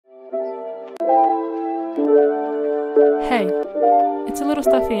Hey, it's a little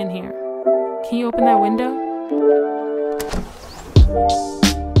stuffy in here. Can you open that window?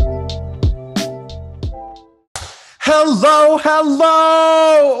 Hello,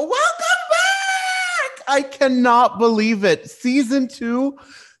 hello! Welcome back! I cannot believe it. Season two,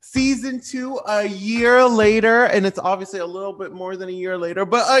 a year later, and it's obviously a little bit more than a year later,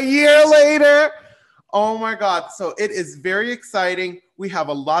 but a year later. Oh my God. So it is very exciting. We have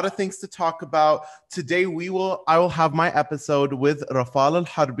a lot of things to talk about. Today I will have my episode with Rafal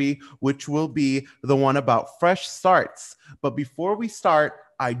al-Harbi, which will be the one about fresh starts. But before we start,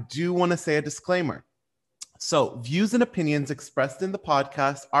 I do want to say a disclaimer. So, views and opinions expressed in the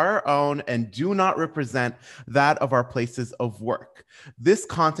podcast are our own and do not represent that of our places of work. This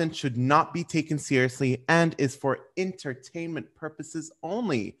content should not be taken seriously and is for entertainment purposes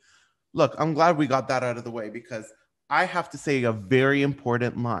only. Look, I'm glad we got that out of the way because I have to say a very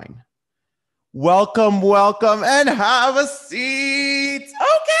important line. Welcome, welcome, and have a seat.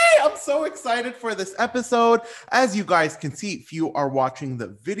 Okay, I'm so excited for this episode. As you guys can see, if you are watching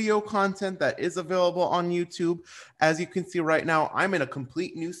the video content that is available on YouTube, as you can see right now, I'm in a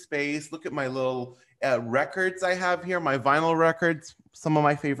complete new space. Look at my little records I have here, my vinyl records, some of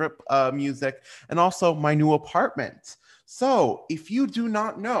my favorite music, and also my new apartment. So if you do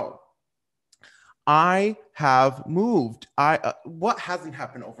not know, I have moved. What hasn't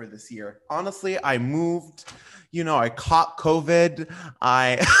happened over this year? Honestly, I moved. I caught COVID.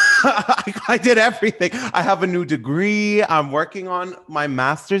 I did everything. I have a new degree. I'm working on my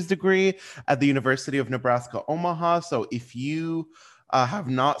master's degree at the University of Nebraska, Omaha. So if you have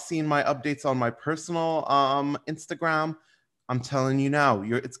not seen my updates on my personal Instagram, I'm telling you now,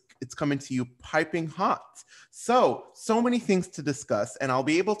 it's coming to you piping hot. So many things to discuss, and I'll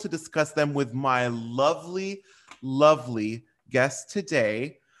be able to discuss them with my lovely, lovely guest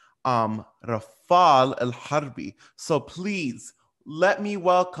today, Rafal al-Harbi. So please let me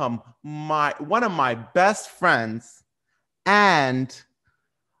welcome one of my best friends and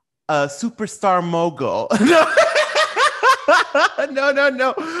a superstar mogul. No.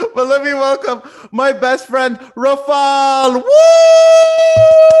 But let me welcome my best friend, Rafal. Woo!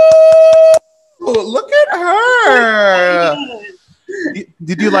 Look at her.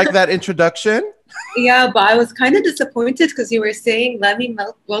 Did you like that introduction? Yeah, but I was kind of disappointed because you were saying, let me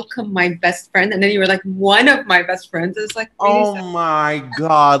welcome my best friend. And then you were like, one of my best friends. It was like, oh my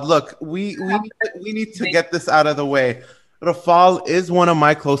God. Look, we need to get this out of the way. Rafal is one of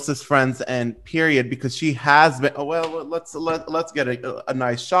my closest friends, and period, because she has been. Oh, well, let's get a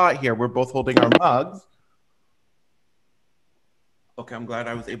nice shot here. We're both holding our mugs. Okay, I'm glad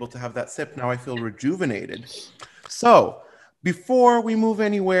I was able to have that sip. Now I feel rejuvenated. So before we move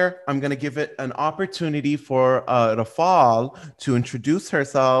anywhere, I'm going to give it an opportunity for Rafal to introduce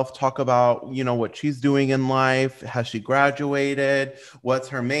herself, talk about, what she's doing in life. Has she graduated? What's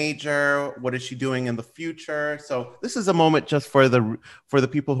her major? What is she doing in the future? So this is a moment just for the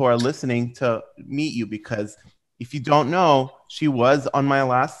people who are listening to meet you, because if you don't know, she was on my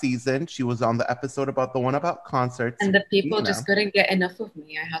last season. She was on the episode about the one about concerts. And the people just couldn't get enough of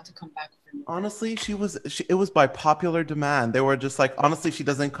me. I had to come back for more. Honestly, it was by popular demand. They were just like, honestly, she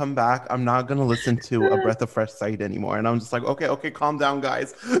doesn't come back. I'm not going to listen to A Breath of Fresh Saeed anymore. And I'm just like, okay, calm down,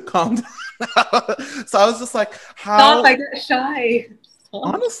 guys. Calm down. So I was just like, Stop, I get shy.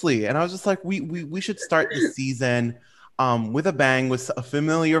 Stop. Honestly. And I was just like, we should start this season with a bang, with a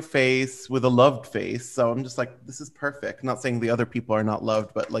familiar face, with a loved face. So I'm just like, this is perfect. Not saying the other people are not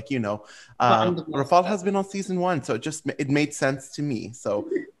loved, but Rafal has been on season 1, so it made sense to me. So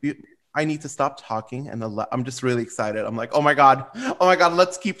I need to stop talking, and I'm just really excited. I'm like, oh my God,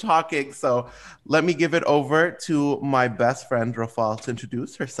 let's keep talking. So let me give it over to my best friend Rafal to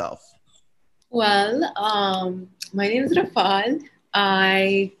introduce herself. Well, my name is Rafal.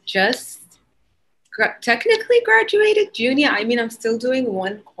 I just technically graduated junior. I mean, I'm still doing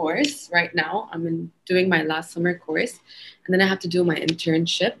one course right now. doing my last summer course, and then I have to do my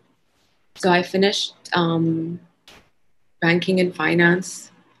internship. So I finished banking and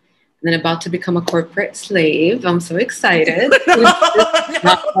finance, and then about to become a corporate slave. I'm so excited.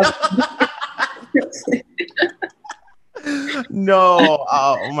 No,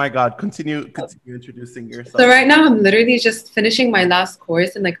 oh my God, continue introducing yourself. So right now I'm literally just finishing my last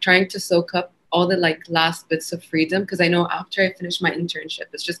course and trying to soak up all the last bits of freedom, because I know after I finish my internship,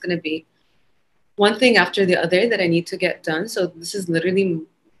 it's just going to be one thing after the other that I need to get done. So this is literally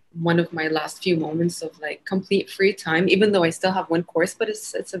one of my last few moments of complete free time, even though I still have one course, but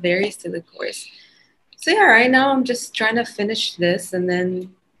it's a very silly course. So yeah, right now I'm just trying to finish this and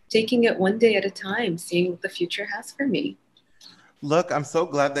then taking it one day at a time, seeing what the future has for me. Look, I'm so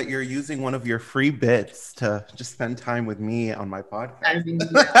glad that you're using one of your free bits to just spend time with me on my I podcast. mean,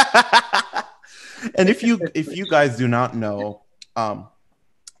 yeah. And if you guys do not know, um,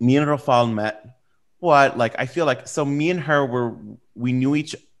 me and Rafal met like I feel like so me and her we knew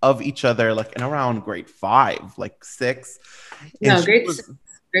each other like in around grade 5, like 6, and No, she was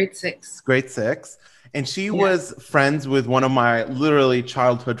grade six. grade 6, and she Yeah. was friends with one of my literally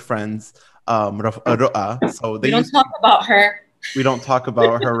childhood friends, Ru'a. So they We don't used talk about her. we don't talk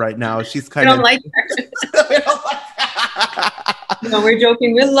about her right now. She's We kind don't of like her. No, we're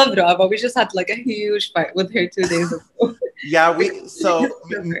joking. We love Ra, but we just had like a huge fight with her 2 days ago. yeah,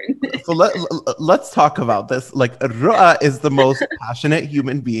 let's talk about this. Like Ru'a is the most passionate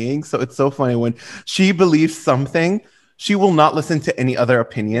human being, so it's so funny when she believes something, she will not listen to any other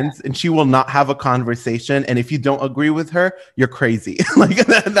opinions, and she will not have a conversation. And if you don't agree with her, you're crazy. Like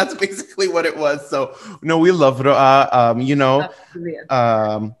that's basically what it was. So no, we love Ru'a.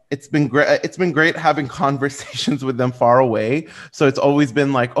 It's been great. It's been great having conversations with them far away. So it's always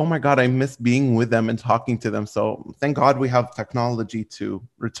been like, oh my God, I miss being with them and talking to them. So thank God we have technology to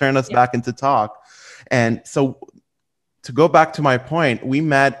return us back into talk. And so to go back to my point, we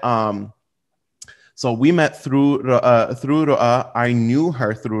met. So we met through Ru'a. I knew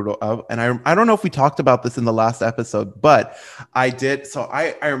her through Ru'a, and I don't know if we talked about this in the last episode, but I did. So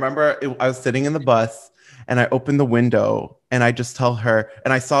I remember I was sitting in the bus, and I opened the window, and I just tell her,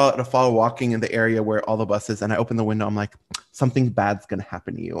 and I saw Rafal walking in the area where all the buses, and I opened the window. I'm like, something bad's gonna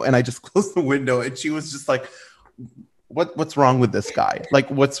happen to you, and I just closed the window, and she was just like, what's wrong with this guy? Like,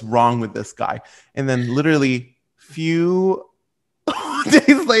 what's wrong with this guy? And then literally few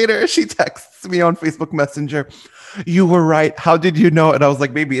days later, she texts me on Facebook Messenger, you were right. How did you know? And I was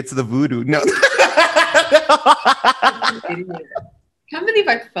like, baby, it's the voodoo. No. Can't believe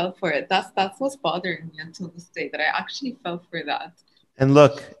I fell for it. That's what's bothering me until this day, that I actually fell for that. And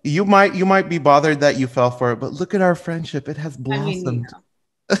look, you might be bothered that you fell for it, but look at our friendship. It has blossomed.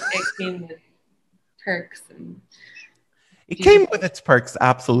 I mean, it came with perks and it came with its perks,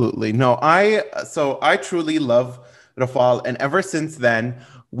 absolutely. No, I truly love Rafal, and ever since then,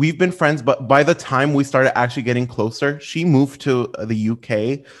 we've been friends. But by the time we started actually getting closer, she moved to the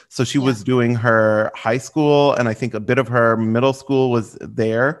UK. So she was doing her high school, and I think a bit of her middle school was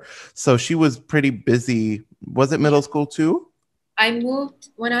there. So she was pretty busy. Was it middle school too?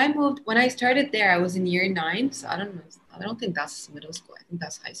 When I started there, I was in year 9. So I don't know. I don't think that's middle school. I think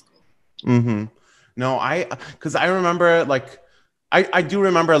that's high school. Mm-hmm. No, because I remember like, I do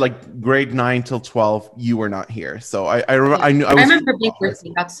remember like grade 9 till 12, you were not here. So I remember being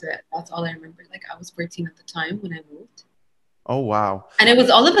 14. That's it. That's all I remember. Like I was 14 at the time when I moved. Oh, wow. And it was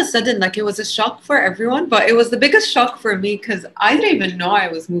all of a sudden, like it was a shock for everyone, but it was the biggest shock for me because I didn't even know I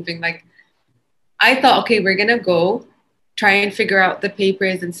was moving. Like I thought, okay, we're going to go try and figure out the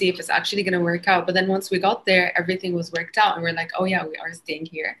papers and see if it's actually going to work out. But then once we got there, everything was worked out. And we're like, oh yeah, we are staying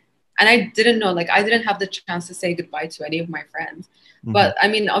here. And I didn't know, like I didn't have the chance to say goodbye to any of my friends. Mm-hmm. But I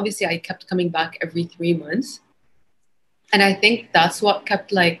mean, obviously I kept coming back every 3 months. And I think that's what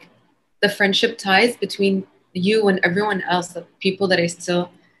kept like the friendship ties between you and everyone else, the people that I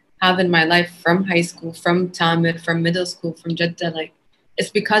still have in my life from high school, from Tamil, from middle school, from Jeddah. Like it's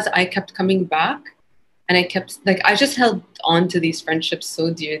because I kept coming back and I kept like, I just held on to these friendships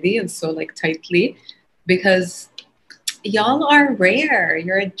so dearly and so like tightly because y'all are rare.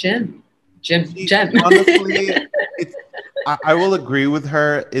 You're a gem. Honestly, I will agree with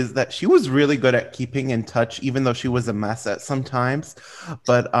her is that she was really good at keeping in touch, even though she was a mess at sometimes.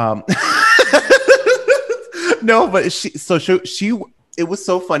 But no, but she it was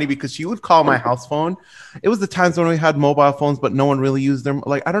so funny because she would call my house phone. It was the times when we had mobile phones, but no one really used them.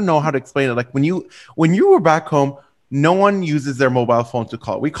 Like, I don't know how to explain it. Like when you were back home, no one uses their mobile phone to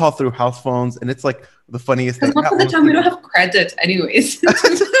call. We call through house phones, and it's like the funniest thing. Most of the time, we don't have credit anyways.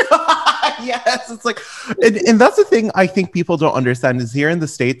 Yes, it's like, and that's the thing I think people don't understand is here in the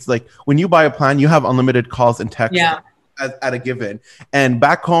States, like when you buy a plan, you have unlimited calls and texts at a given. And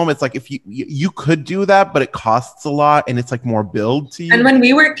back home, it's like if you could do that, but it costs a lot and it's like more billed to you. And when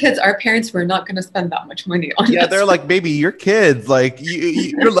we were kids, our parents were not going to spend that much money on Yeah, they're like, baby, you're kids. Like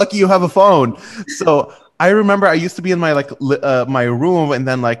you're lucky you have a phone. So I remember I used to be in my my room, and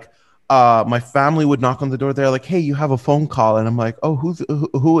then like my family would knock on the door. They're like, hey, you have a phone call. And I'm like, oh,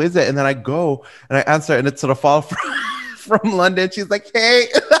 who is it? And then I go and I answer, and it's Rafal from London. She's like, hey.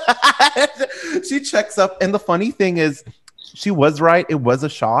 She checks up. And the funny thing is, she was right. It was a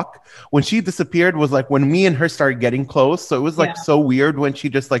shock. When she disappeared was like when me and her started getting close. So it was like so weird when she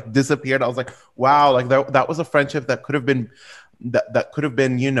just like disappeared. I was like, wow, like that was a friendship that could have been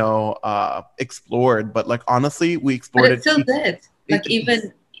explored. But like honestly, we explored it. Still did. Like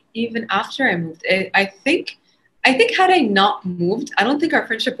even after I moved, I think had I not moved, I don't think our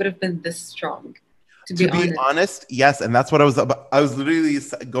friendship would have been this strong, to To be be honest. honest, yes, and that's what I was about. I was literally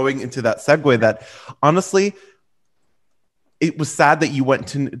going into that segue that honestly, it was sad that you went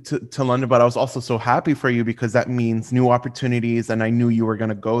to London, but I was also so happy for you because that means new opportunities, and I knew you were going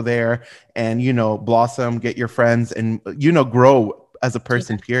to go there and blossom, get your friends, and grow as a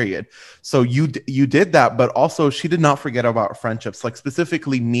person. Yeah. Period. So you did that, but also she did not forget about friendships, like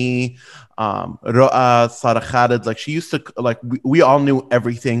specifically me, Roa, Sarah Khalid. Like she used to like we all knew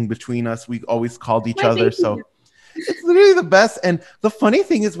everything between us. We always called each My other. baby. So it's literally the best. And the funny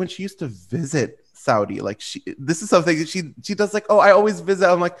thing is when she used to visit Saudi, like this is something that she does like, oh, I always visit.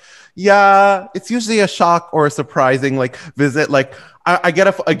 I'm like, yeah, it's usually a shock or a surprising like visit. Like I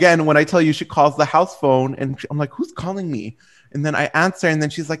get again when I tell you she calls the house phone and I'm like, who's calling me? And then I answer and then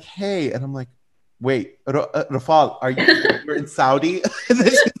she's like, hey, and I'm like, wait, Rafal, you're in Saudi? And then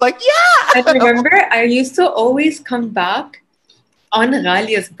she's like, I yeah. remember I used to always come back on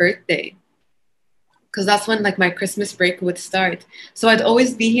Ghalia's birthday because that's when like my Christmas break would start. So I'd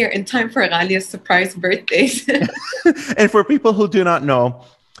always be here in time for Ghalia's surprise birthdays. And for people who do not know,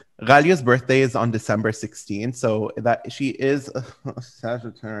 Galia's birthday is on December 16th, so that she is a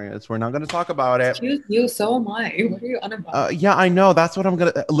Sagittarius. We're not going to talk about it. Excuse you, so am I. What are you on about? Yeah, I know. That's what I'm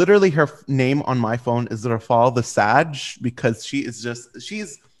gonna. Literally, her name on my phone is Rafal the Sag because she's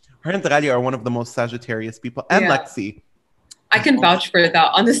her and Galia are one of the most Sagittarius people, and Yeah, Lexi. I can vouch for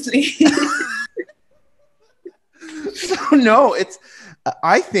that, honestly. So no, it's.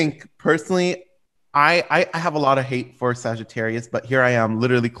 I think personally, I have a lot of hate for Sagittarius, but here I am,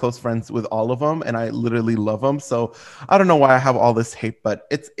 literally close friends with all of them, and I literally love them. So I don't know why I have all this hate, but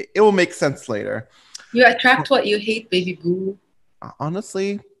it will make sense later. You attract what you hate, baby boo.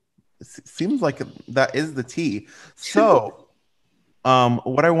 Honestly, it seems like that is the tea. So,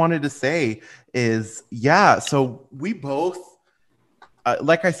 what I wanted to say is, yeah. So we both,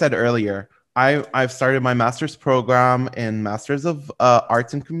 like I said earlier, I've started my master's program in Masters of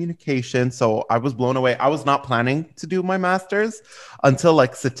Arts and Communication. So I was blown away. I was not planning to do my master's until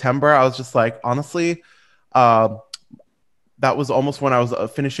like September. I was just like, honestly, uh, that was almost when I was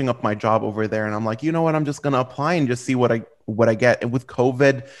finishing up my job over there, and I'm like, you know what? I'm just gonna apply and just see what I get. And with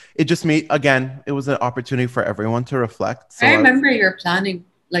COVID, it just made again, it was an opportunity for everyone to reflect. So I remember your planning,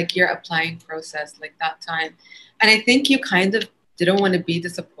 like your applying process, like that time. And I think you kind of didn't want to be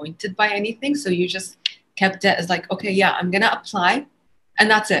disappointed by anything. So you just kept it as like, okay, yeah, I'm going to apply and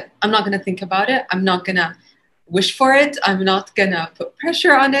that's it. I'm not going to think about it. I'm not going to wish for it. I'm not going to put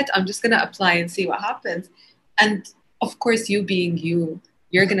pressure on it. I'm just going to apply and see what happens. And of course, you being you,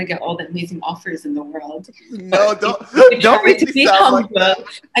 you're going to get all the amazing offers in the world. no, But don't you don't try make to me be sound like humble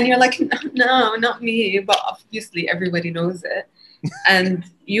and you're like, no, not me. But obviously, everybody knows it. And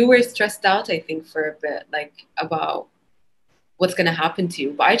you were stressed out, I think, for a bit, like about what's going to happen to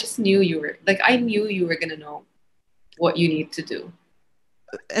you. But I just knew I knew you were going to know what you need to do.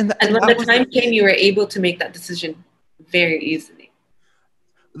 And when that the was time came, you were able to make that decision very easily.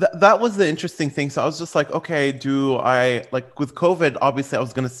 that was the interesting thing. So I was just like, okay, do I like with COVID? Obviously, I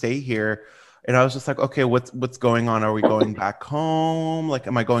was gonna stay here, and I was just like, okay, what's going on? Are we going back home? Like,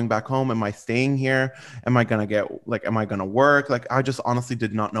 am I going back home? Am I staying here? Am I gonna get like, am I gonna work? Like, I just honestly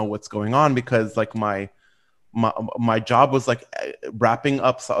did not know what's going on because like my job was like wrapping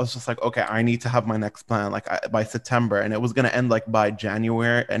up. So I was just like, okay, I need to have my next plan like by September, and it was gonna end like by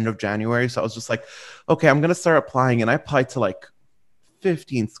January, end of January. So I was just like, okay, I'm gonna start applying, and I applied to like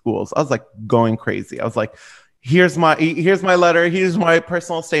 15 schools. I was like going crazy. I was like, here's my letter, here's my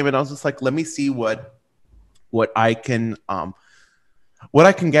personal statement. I was just like, let me see what I can what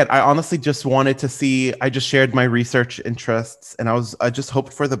I can get. I honestly just wanted to see. I just shared my research interests and I just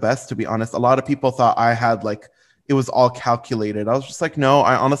hoped for the best, to be honest. A lot of people thought I had like it was all calculated. I was just like, no,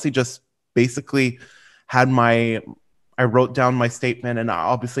 I honestly just basically had I wrote down my statement and I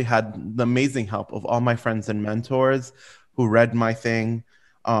obviously had the amazing help of all my friends and mentors who read my thing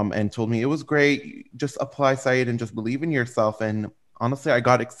and told me it was great. Just apply, Saeed, and just believe in yourself. And honestly, I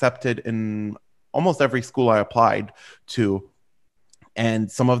got accepted in almost every school I applied to. And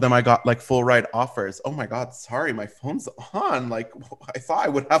some of them I got like full ride offers. Oh my God, sorry, my phone's on. Like I thought I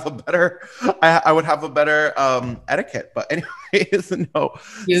would have a better, I would have a better etiquette. But anyways, no.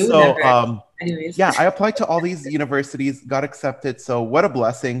 You So never. Anyways. yeah, I applied to all these universities, got accepted. So what a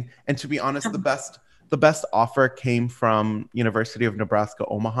blessing. And to be honest, the best offer came from University of Nebraska,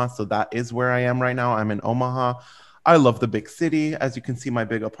 Omaha. So that is where I am right now. I'm in Omaha. I love the big city. As you can see, my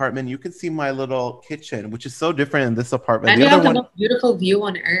big apartment. You can see my little kitchen, which is so different in this apartment. And The you other have the one, most beautiful view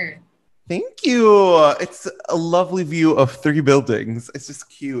on earth. Thank you. It's a lovely view of three buildings. It's just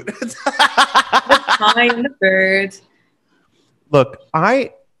cute. The pine, the bird. Look,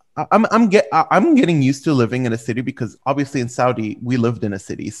 I'm getting used to living in a city because obviously in Saudi we lived in a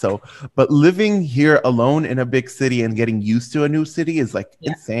city. So, but living here alone in a big city and getting used to a new city is like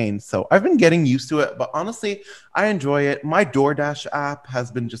Yeah. insane. So I've been getting used to it, but honestly, I enjoy it. My DoorDash app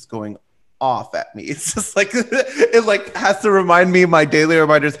has been just going off at me. It's just like it like has to remind me my daily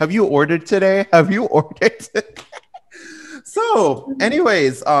reminders. Have you ordered today? Have you ordered? So,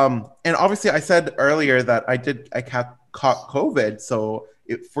 anyways, and obviously I said earlier that I caught COVID. So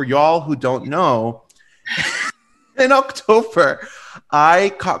for y'all who don't know, in October,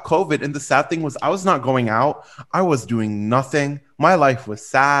 I caught COVID. And the sad thing was I was not going out. I was doing nothing. My life was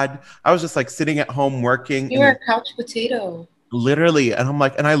sad. I was just like sitting at home working and You're then a couch potato. literally, and I'm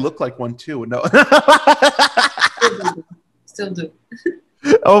like, and I look like one too. No. Still do. Still do.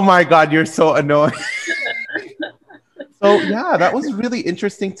 Oh my God, you're so annoying. So yeah, that was really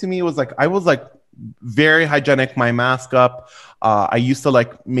interesting to me. It was like I was like very hygienic, my mask up. I used to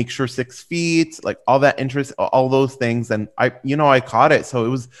like make sure 6 feet, like all that interest, all those things, and I caught it.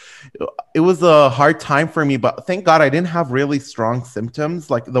 So it was a hard time for me, but thank God I didn't have really strong symptoms.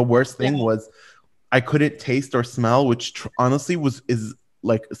 Like the worst thing Yeah. was I couldn't taste or smell, which honestly is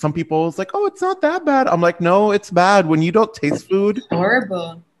like some people was like, oh, it's not that bad. I'm like, no, it's bad when you don't taste food.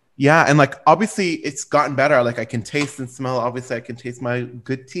 Horrible. Yeah, and like obviously it's gotten better. Like I can taste and smell. Obviously, I can taste my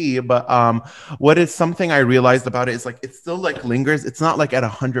good tea. But what is something I realized about it is like it still like lingers. It's not like at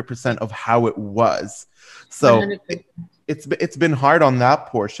 100% of how it was. So 100%. it's been hard on that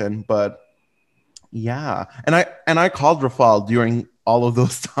portion. But yeah, and I called Rafal during all of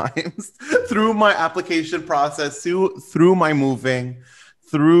those times through my application process, through my moving,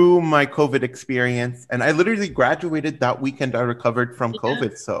 through my COVID experience, and I literally graduated that weekend. I recovered from Yeah.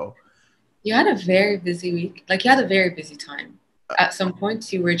 COVID, so You had a very busy week. Like you had a very busy time. At some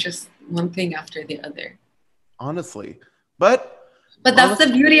points, you were just one thing after the other. honestly, but But that's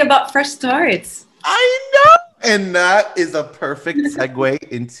the beauty about fresh starts. I know. And that is a perfect segue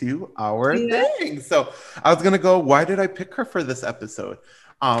into our Yeah. thing. So I was gonna go, why did I pick her for this episode?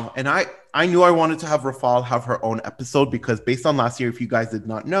 And I knew I wanted to have Rafal have her own episode because based on last year, if you guys did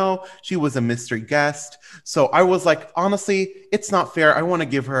not know, she was a mystery guest. So I was like, honestly, it's not fair. I want to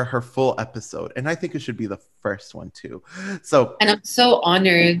give her her full episode. And I think it should be the first one too. So And I'm so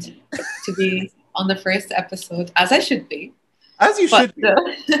honored to be on the first episode, as I should be. as you But should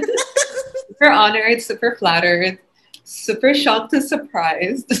be. super honored, super flattered, super shocked and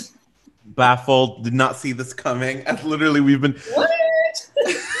surprised. Baffled, did not see this coming. And literally we've been What?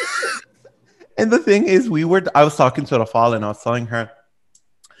 and the thing is, I was talking to Rafal and I was telling her,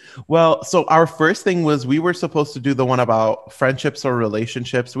 well, so our first thing was we were supposed to do the one about friendships or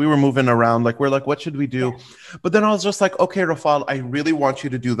relationships. We were moving around, like, we're like, what should we do? But then I was just like, okay, Rafal, I really want you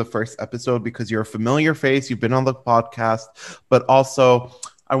to do the first episode because you're a familiar face. You've been on the podcast, but also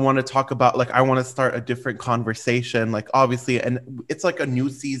I want to talk about, like, I want to start a different conversation, like, obviously, and it's like a new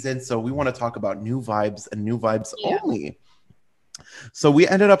season. So we want to talk about new vibes and new vibes only. So we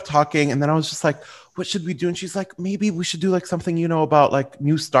ended up talking, and then I was just like, what should we do? And she's like, maybe we should do like something, about like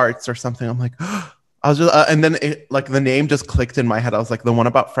new starts or something. I'm like, I was just, and then like the name just clicked in my head. I was like, the one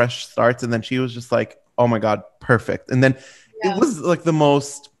about fresh starts. And then she was just like, oh my God, perfect. And then it was like the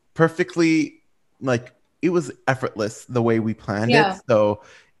most perfectly, like, it was effortless the way we planned it. So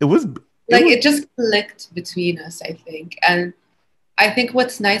it was like, it just clicked between us, I think. And I think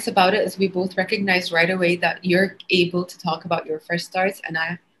what's nice about it is we both recognize right away that you're able to talk about your fresh starts and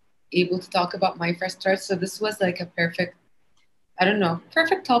I'm able to talk about my fresh starts. So this was like a perfect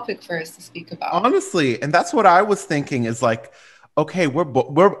topic for us to speak about. Honestly, and that's what I was thinking is like, okay,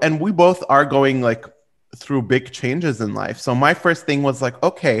 we both are going like through big changes in life. So my first thing was like,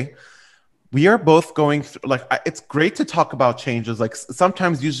 okay, we are both going through, like, it's great to talk about changes. Like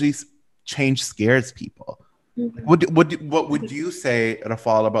sometimes usually change scares people. Mm-hmm. What would you say,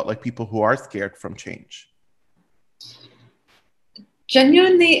 Rafal, about like people who are scared from change?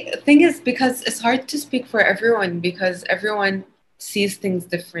 Genuinely, thing is, because it's hard to speak for everyone because everyone sees things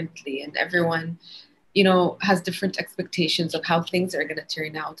differently and everyone, has different expectations of how things are going to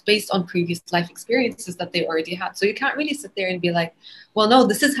turn out based on previous life experiences that they already had. So you can't really sit there and be like, well, no,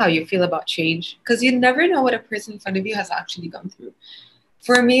 this is how you feel about change, because you never know what a person in front of you has actually gone through.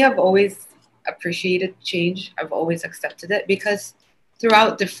 For me, I've always appreciated change. I've always accepted it because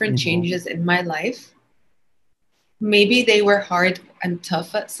throughout different changes in my life, maybe they were hard and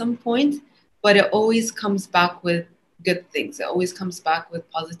tough at some point, but it always comes back with good things. It always comes back with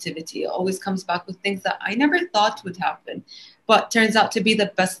positivity. It always comes back with things that I never thought would happen. but turns out to be the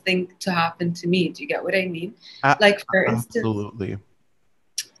best thing to happen to me. Do you get what I mean? Like for instance, Absolutely.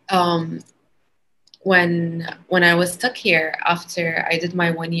 um, when I was stuck here after I did my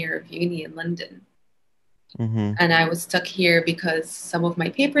 1 year of uni in London, Mm-hmm. and I was stuck here because some of my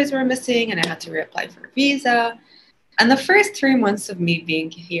papers were missing and I had to reapply for a visa. And the first 3 months of me being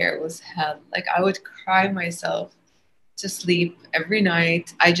here was hell. Like I would cry myself to sleep every night.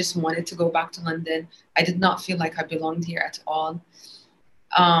 I just wanted to go back to London. I did not feel like I belonged here at all.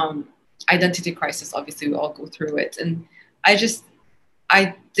 Um, Identity crisis, obviously, we all go through it. And I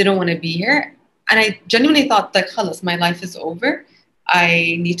didn't want to be here. And I genuinely thought that, khalas, my life is over.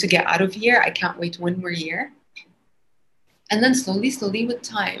 I need to get out of here. I can't wait 1 more year. And then slowly with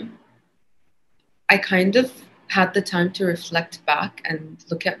time, I kind of had the time to reflect back and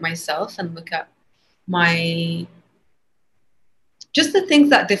look at myself and look at my just the things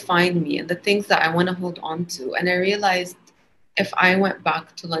that define me and the things that I want to hold on to. And I realized if I went back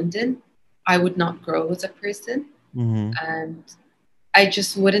to London, I would not grow as a person. Mm-hmm. And I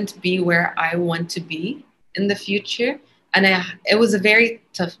just wouldn't be where I want to be in the future. And it was a very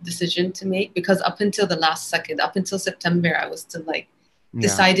tough decision to make because up until the last second, up until September, I was still like Yeah.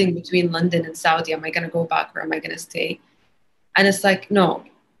 deciding between London and Saudi. Am I going to go back or am I going to stay? And it's like, no,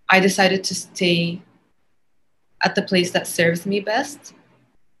 I decided to stay at the place that serves me best.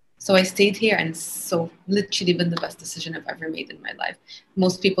 So I stayed here, and it's so literally been the best decision I've ever made in my life.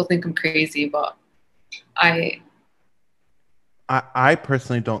 Most people think I'm crazy, but I I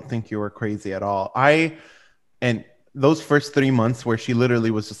personally don't think you were crazy at all. And those first 3 months where she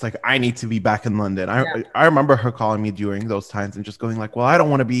literally was just like, I need to be back in London. yeah, I remember her calling me during those times and just going like, well, I don't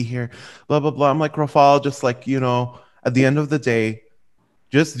want to be here, blah, blah, blah. I'm like, Rafal, just like, at the end of the day,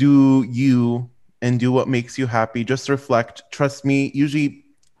 just do you and do what makes you happy. Just reflect. Trust me, usually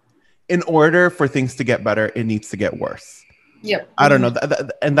in order for things to get better, it needs to get worse. yep, I don't know.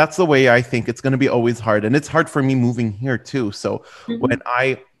 And that's the way I think it's going to be always hard. And it's hard for me moving here too. So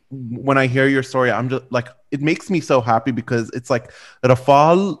mm-hmm. when I hear your story, I'm just like, it makes me so happy because it's like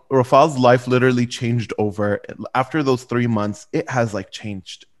Rafal's life literally changed over after those 3 months. It has like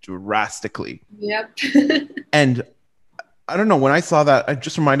changed drastically. Yep. And I don't know, when I saw that, it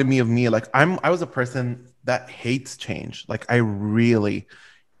just reminded me of me. Like I was a person that hates change. Like I really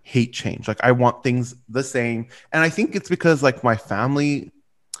hate change. Like I want things the same. And I think it's because like my family,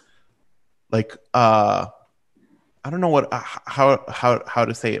 like I don't know what how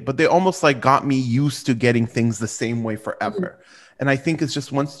to say it, but they almost like got me used to getting things the same way forever. And I think it's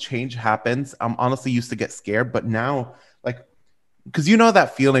just once change happens, I'm honestly used to get scared, but now like because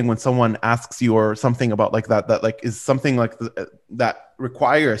that feeling when someone asks you or something about like that like is something like that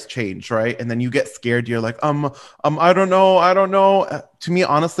requires change, right? And then you get scared. You're like, I don't know. To me,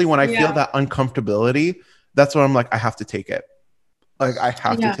 honestly, when I feel that uncomfortability, that's when I'm like, I have to take it. Like I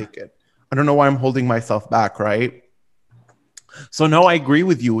have to take it. I don't know why I'm holding myself back, right? So no, I agree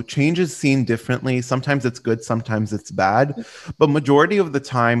with you. Change is seen differently. Sometimes it's good, sometimes it's bad, but majority of the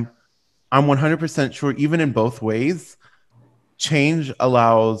time, I'm 100% sure, even in both ways, change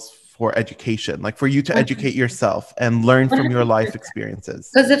allows for education, like for you to educate yourself and learn from your life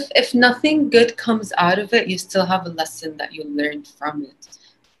experiences. Because if nothing good comes out of it, you still have a lesson that you learned from it.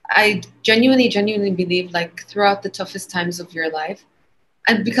 I genuinely believe like throughout the toughest times of your life,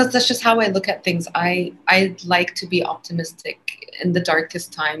 and because that's just how I look at things, I like to be optimistic in the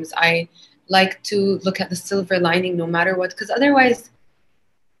darkest times. I like to look at the silver lining no matter what, because otherwise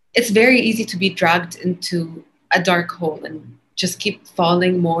it's very easy to be dragged into a dark hole and just keep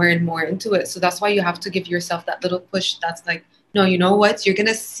falling more and more into it. So that's why you have to give yourself that little push that's like, no, you know what? You're going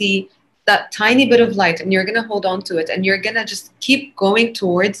to see that tiny bit of light and you're going to hold on to it and you're going to just keep going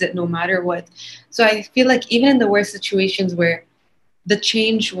towards it no matter what. So I feel like even in the worst situations where the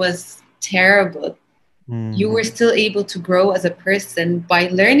change was terrible, you were still able to grow as a person by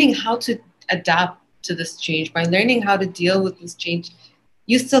learning how to adapt to this change, by learning how to deal with this change.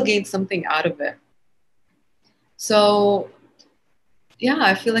 You still gain something out of it. So yeah,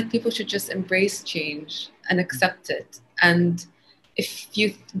 I feel like people should just embrace change and accept it. And if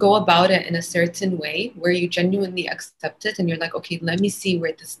you go about it in a certain way where you genuinely accept it and you're like, okay, let me see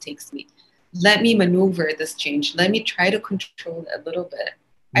where this takes me. Let me maneuver this change. Let me try to control it a little bit.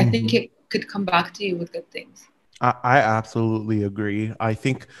 I think it could come back to you with good things. I absolutely agree. I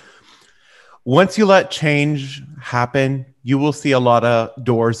think once you let change happen, you will see a lot of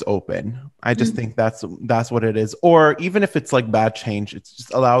doors open. I just think that's what it is. Or even if it's like bad change, it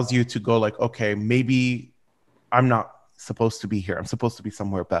just allows you to go like, okay, maybe I'm not supposed to be here. I'm supposed to be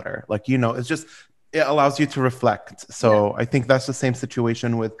somewhere better. Like, it's just, it allows you to reflect. So I think that's the same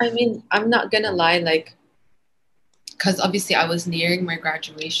situation with. I mean, I'm not gonna lie, like, because obviously I was nearing my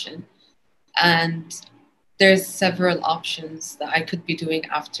graduation, and there's several options that I could be doing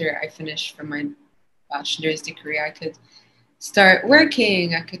after I finish from my bachelor's degree. I could start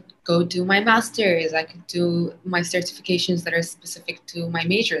working, I could go do my master's, I could do my certifications that are specific to my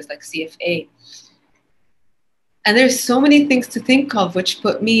majors, like CFA. And there's so many things to think of, which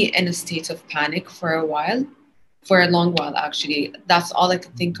put me in a state of panic for a while, for a long while, actually. That's all I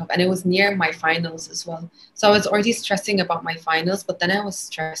could think of. And it was near my finals as well. So I was already stressing about my finals, but then I was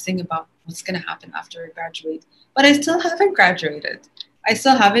stressing about what's going to happen after I graduate. But I still haven't graduated. I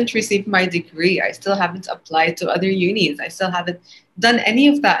still haven't received my degree. I still haven't applied to other unis. I still haven't done any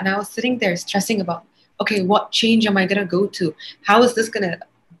of that. And I was sitting there stressing about, okay, what change am I going to go to? How is this going to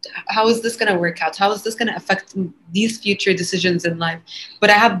work out? How is this going to affect these future decisions in life?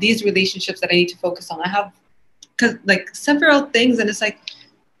 But I have these relationships that I need to focus on. I have like several things, and it's like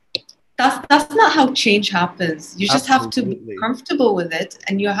that's not how change happens. You just have to be comfortable with it,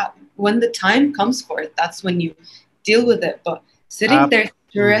 and you have, when the time comes for it, that's when you deal with it. But sitting there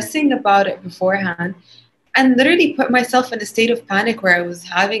stressing about it beforehand, and literally put myself in a state of panic where I was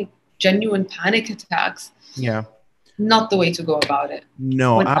having genuine panic attacks. Yeah. Not the way to go about it.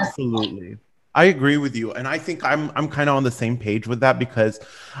 No, absolutely. I agree with you. And I think I'm kind of on the same page with that, because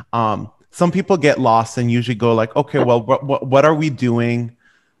some people get lost and usually go like, okay, well, what are we doing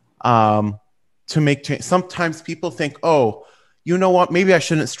to make change? Sometimes people think, oh, you know what, maybe I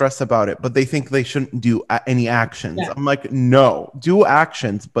shouldn't stress about it, but they think they shouldn't do any actions. Yeah. I'm like, no, do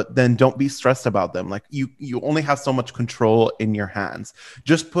actions, but then don't be stressed about them. Like you only have so much control in your hands.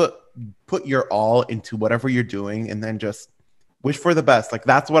 Just put your all into whatever you're doing, and then just wish for the best. Like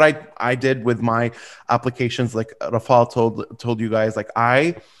that's what I did with my applications. Like Rafal told you guys, like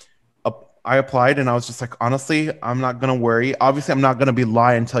I applied, and I was just like, honestly, I'm not going to worry. Obviously, I'm not going to be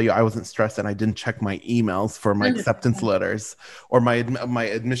lying and tell you I wasn't stressed and I didn't check my emails for my acceptance letters or my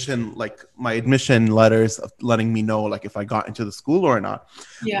admission letters of letting me know like if I got into the school or not.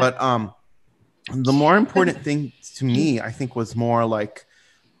 Yeah. But the more important thing to me, I think, was more like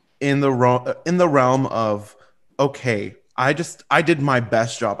in the realm of, okay, I did my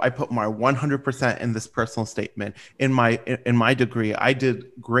best job. I put my 100% in this personal statement. In my degree, I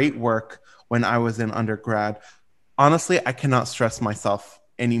did great work when I was in undergrad. Honestly, I cannot stress myself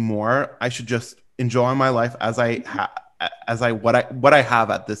anymore. I should just enjoy my life as what I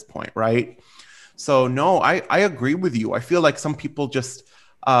have at this point, right? So no, I agree with you. I feel like some people just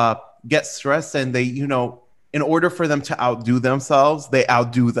get stressed, and they, in order for them to outdo themselves, they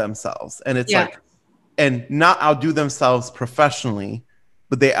outdo themselves. And it's like, and not outdo themselves professionally,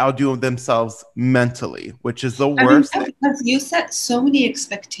 but they outdo themselves mentally, which is the worst. Because you set so many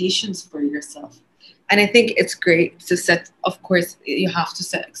expectations for yourself. And I think it's great to set, of course, you have to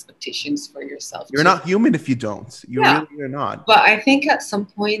set expectations for yourself. You're not human if you don't. Really are not. But I think at some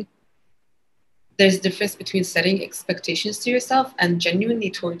point, there's a difference between setting expectations to yourself and genuinely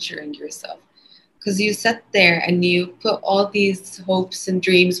torturing yourself. Because you sit there and you put all these hopes and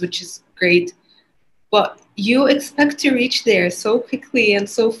dreams, which is great, but you expect to reach there so quickly and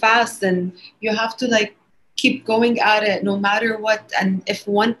so fast, and you have to like keep going at it no matter what. And if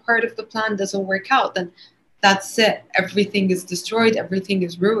one part of the plan doesn't work out, then that's it. Everything is destroyed. Everything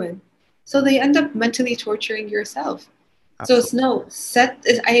is ruined. So they end up mentally torturing yourself. Absolutely. So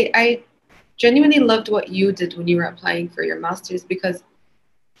I genuinely loved what you did when you were applying for your master's, because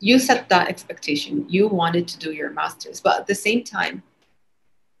you set that expectation. You wanted to do your master's, but at the same time,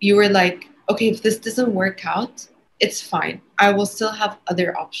 you were like, okay, if this doesn't work out, it's fine. I will still have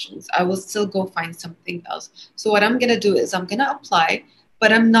other options. I will still go find something else. So what I'm going to do is I'm going to apply,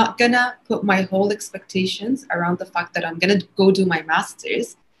 but I'm not going to put my whole expectations around the fact that I'm going to go do my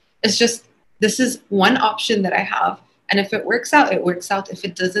master's. It's just, this is one option that I have. And if it works out, it works out. If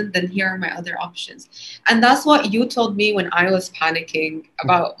it doesn't, then here are my other options. And that's what you told me when I was panicking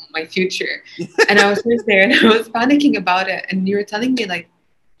about my future. And I was just there and I was panicking about it. And you were telling me like,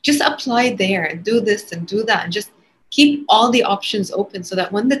 just apply there and do this and do that, and just keep all the options open so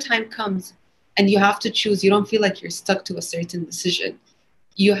that when the time comes and you have to choose, you don't feel like you're stuck to a certain decision.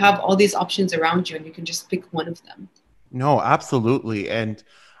 You have all these options around you and you can just pick one of them. No, absolutely. And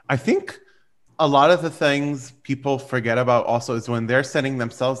I think a lot of the things people forget about also is when they're setting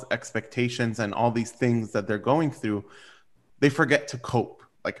themselves expectations and all these things that they're going through, they forget to cope.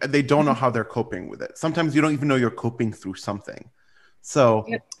 Like they don't know how they're coping with it. Sometimes you don't even know you're coping through something. So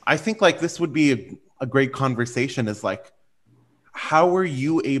I think like this would be a great conversation, is like, how were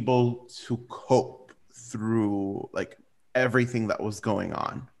you able to cope through like everything that was going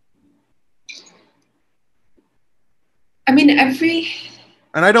on? I mean,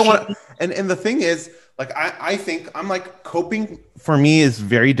 and I don't want, and the thing is, like I think I'm like coping for me is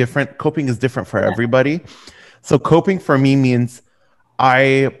very different. Coping is different for everybody. So coping for me means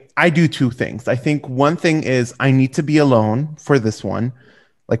I do two things. I think one thing is I need to be alone for this one,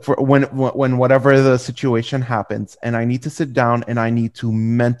 like for when whatever the situation happens, and I need to sit down and I need to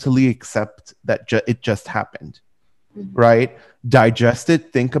mentally accept that it just happened, right? Digest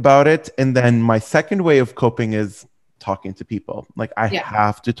it, think about it, and then my second way of coping is talking to people. Like I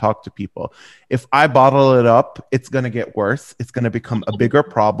have to talk to people. If I bottle it up, it's going to get worse. It's going to become a bigger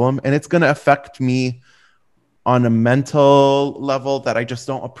problem, and it's going to affect me on a mental level that I just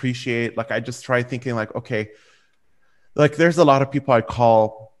don't appreciate. Like I just try thinking like, okay, like there's a lot of people I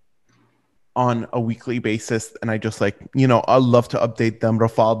call on a weekly basis, and I just like, you know, I love to update them,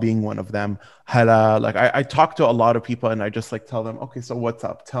 Rafal being one of them. Hella, like I talk to a lot of people and I just like tell them, okay, so what's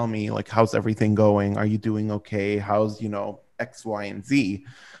up? Tell me, like, how's everything going? Are you doing okay? How's, you know, X, Y, and Z?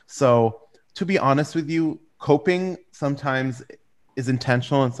 So to be honest with you, coping sometimes is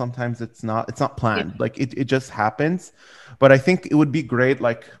intentional and sometimes it's not planned. Like it just happens. But I think it would be great,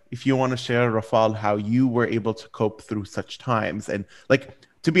 like if you want to share, Rafal, how you were able to cope through such times. And like,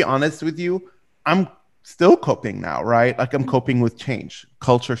 to be honest with you, I'm still coping now, right? Like I'm coping with change,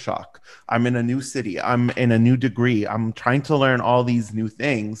 culture shock. I'm in a new city. I'm in a new degree. I'm trying to learn all these new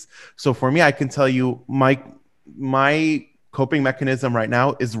things. So for me, I can tell you my coping mechanism right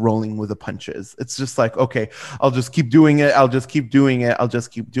now is rolling with the punches. It's just like, okay, I'll just keep doing it. I'll just keep doing it. I'll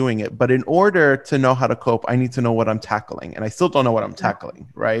just keep doing it. But in order to know how to cope, I need to know what I'm tackling. And I still don't know what I'm tackling,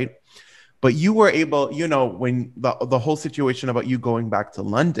 right? But you were able, you know, when the whole situation about you going back to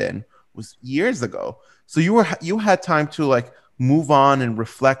London was years ago. So you had time to like move on and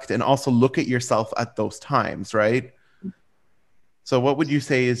reflect and also look at yourself at those times, right? So what would you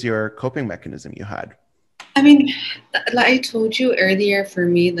say is your coping mechanism you had? I mean, like I told you earlier, for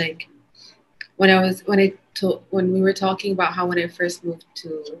me, like when we were talking about how when I first moved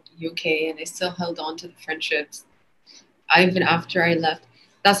to UK and I still held on to the friendships, even after I left,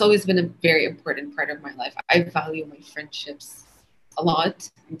 that's always been a very important part of my life. I value my friendships a lot,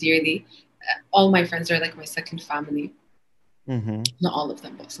 dearly. All my friends are like my second family. Mm-hmm. Not all of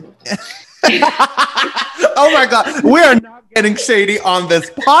them, but some of them. Oh my God, we are not getting shady on this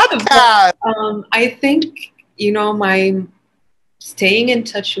podcast. But, I think, you know, my staying in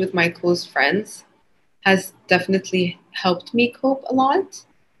touch with my close friends has definitely helped me cope a lot.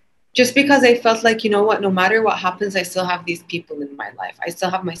 Just because I felt like, you know what, no matter what happens, I still have these people in my life. I still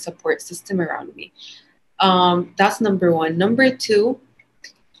have my support system around me. That's number one. Number two,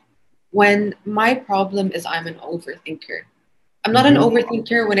 when my problem is I'm an overthinker. I'm not an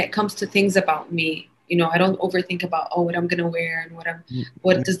overthinker when it comes to things about me. You know, I don't overthink about, oh, what I'm going to wear and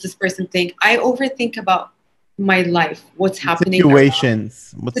what does this person think. I overthink about my life, what's happening.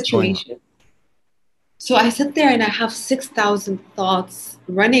 Situations. What's going on. So I sit there and I have 6,000 thoughts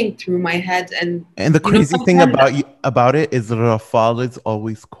running through my head. And the crazy thing about it is Rafal is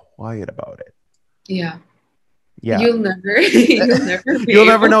always quiet about it. Yeah. Yeah. You'll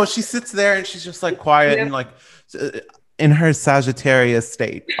never know. She sits there and she's just like quiet and like in her Sagittarius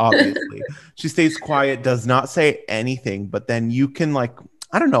state, obviously. She stays quiet, does not say anything, but then you can like,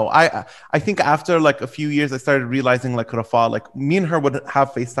 I don't know. I think after like a few years, I started realizing like Rafal, like me and her would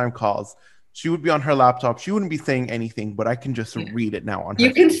have FaceTime calls. She would be on her laptop. She wouldn't be saying anything, but I can just read it now on her.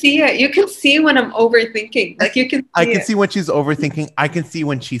 You can see it. You can see when I'm overthinking. Like you can see I can see when she's overthinking. I can see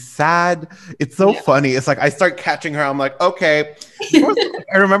when she's sad. It's so funny. It's like I start catching her. I'm like, okay.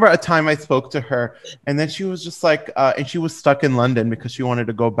 I remember a time I spoke to her and then she was just like, and she was stuck in London because she wanted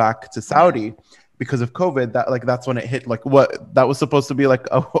to go back to Saudi because of COVID. That's when it hit. Like what that was supposed to be like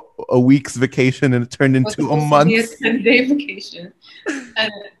a week's vacation and it turned into a month. A 10-day vacation.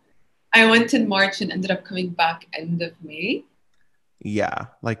 And I went in March and ended up coming back end of May. Yeah.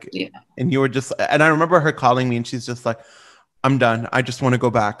 And you were just, and I remember her calling me and she's just like, I'm done. I just want to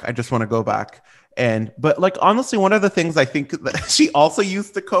go back. But like, honestly, one of the things I think that she also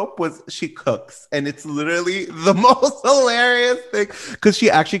used to cope was she cooks. And it's literally the most hilarious thing because she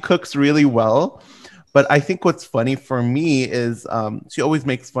actually cooks really well. But I think what's funny for me is she always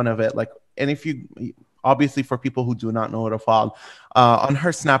makes fun of it. Like, and if you, obviously for people who do not know Rafal, on her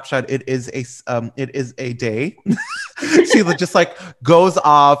Snapchat, it is a day. She just like goes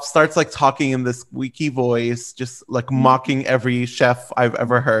off, starts like talking in this squeaky voice, just like mocking every chef I've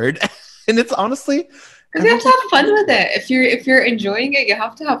ever heard. And it's honestly, because you have to have fun with it. If you're enjoying it, you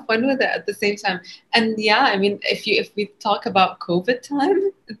have to have fun with it at the same time. And yeah, I mean, if we talk about COVID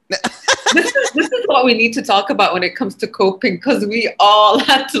time, this is what we need to talk about when it comes to coping, because we all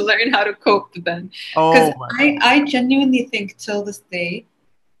had to learn how to cope then. Because I genuinely think till this day,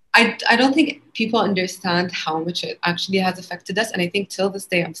 I don't think people understand how much it actually has affected us. And I think till this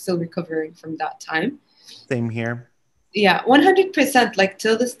day, I'm still recovering from that time. Same here. Yeah, 100%. Like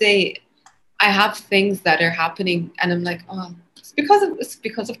till this day, I have things that are happening, and I'm like, oh, it's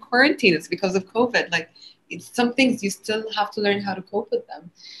because of quarantine. It's because of COVID. Like, it's some things you still have to learn how to cope with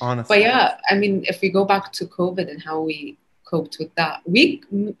them. But Honestly. yeah, I mean, if we go back to COVID and how we coped with that,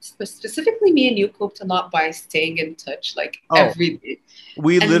 specifically me and you coped a lot by staying in touch, like Oh, every day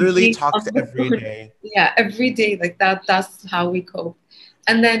we and literally being on talked the every phone. day. Yeah, every day, like that. That's how we cope.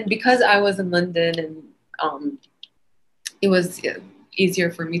 And then because I was in London and it was easier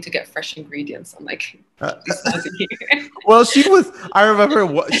for me to get fresh ingredients. I'm like, Uh, this wasn't here. well, I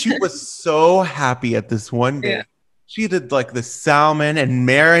remember she was so happy at this one Yeah. day. She did like the salmon and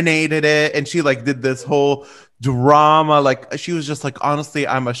marinated it. And she like did this whole drama. Like she was just like, honestly,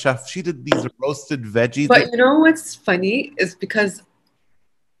 I'm a chef. She did these roasted veggies. But you know what's funny is because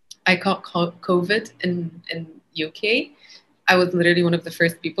I caught COVID in UK. I was literally one of the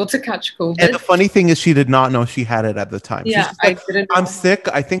first people to catch And the COVID. funny thing is she did not know she had it at the time. She's Yeah, just I like, didn't I'm know. sick.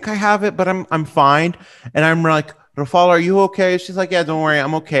 I think I have it, but I'm fine. And I'm like, Rafal, are you okay? She's like, yeah, don't worry,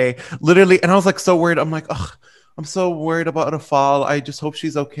 I'm okay. Literally, and I was like so worried. I'm like, ugh, I'm so worried about Rafal. I just hope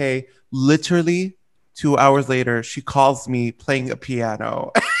she's okay. Literally 2 hours later, she calls me playing a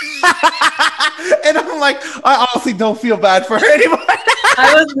piano. And I'm like, I honestly don't feel bad for her anymore.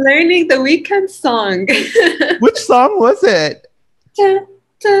 I was learning the weekend song. Which song was it? Da,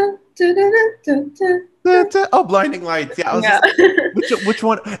 da, da, da, da, da, da. Oh, Blinding Lights. Yeah, I was Yeah. just which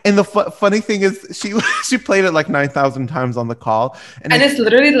one? And the funny thing is, she played it like 9,000 times on the call, and And it's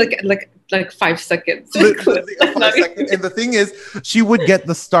literally like 5 seconds. literally a Not 5 second. even- And the thing is, she would get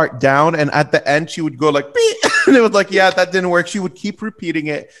the start down, and at the end, she would go like, beep, and it was like, yeah, that didn't work. She would keep repeating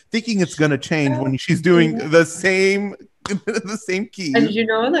it, thinking it's gonna change when she's doing the same the same key. And you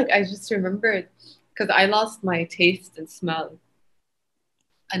know, like I just remembered because I lost my taste and smell.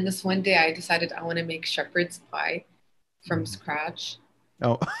 And this one day I decided I want to make shepherd's pie from scratch.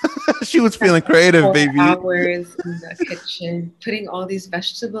 Oh, she was feeling creative, 4 baby. hours in the kitchen, putting all these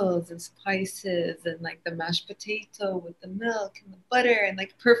vegetables and spices and like the mashed potato with the milk and the butter and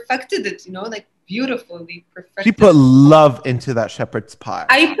like perfected it, you know, like beautifully perfected. She put love into that shepherd's pie.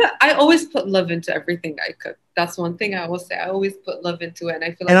 I always put love into everything I cook. That's one thing I will say. I always put love into it, and I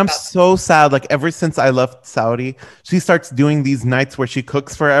feel And like I'm that's so sad. Like ever since I left Saudi, she starts doing these nights where she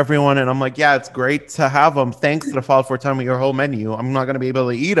cooks for everyone, and I'm like, yeah, it's great to have them. Thanks, Rafal, for telling me your whole menu. I'm not gonna be able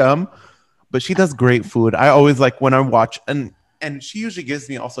to eat them, but she does great food. I always like when I watch, and she usually gives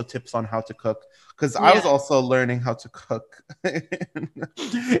me also tips on how to cook because I was yeah. also learning how to cook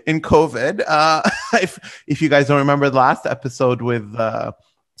in COVID. If you guys don't remember the last episode with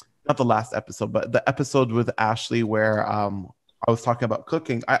not the last episode, but the episode with Ashley where I was talking about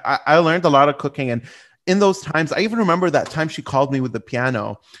cooking. I learned a lot of cooking, and in those times, I even remember that time she called me with the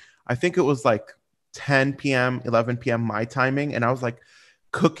piano. I think it was like 10 p.m., 11 p.m. my timing, and I was like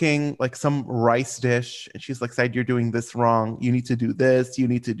cooking like some rice dish, and she's like, "Said, you're doing this wrong. You need to do this. You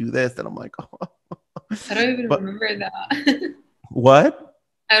need to do this." And I'm like, "Oh." I don't even But remember that. what?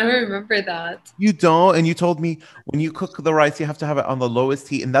 I don't remember that. You don't, and you told me when you cook the rice, you have to have it on the lowest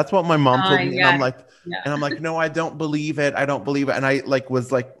heat, and that's what my mom told me. Yeah, yeah. And I'm like, no, I don't believe it. I don't believe it. And I like was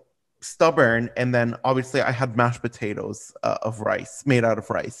like stubborn, and then obviously I had mashed potatoes of rice made out of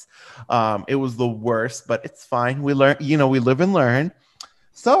rice. It was the worst, but it's fine. We learn, we live and learn. And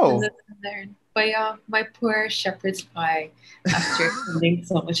So then there. But yeah, my poor shepherd's pie, after spending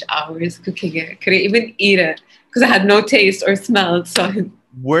so much hours cooking it, couldn't even eat it because I had no taste or smell. So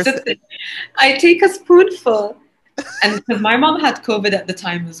worst. I take a spoonful, and because my mom had COVID at the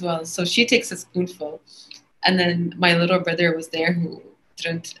time as well, so she takes a spoonful, and then my little brother was there who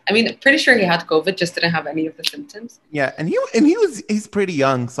didn't. I mean, pretty sure he had COVID, just didn't have any of the symptoms. Yeah, and he's pretty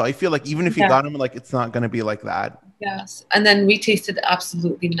young, so I feel like even if you got him, like it's not gonna be like that. Yes, and then we tasted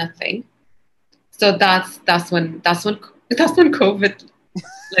absolutely nothing. So that's when COVID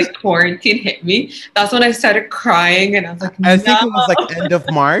like quarantine hit me. That's when I started crying, and I was like, I think it was like end of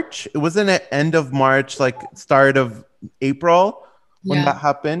March. It wasn't at end of March, like start of April when that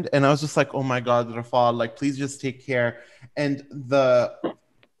happened. And I was just like, oh my God, Rafal, like please just take care. And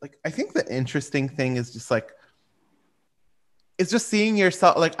I think the interesting thing is just like, it's just seeing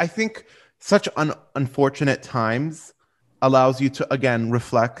yourself. Like, I think such unfortunate times allows you to, again,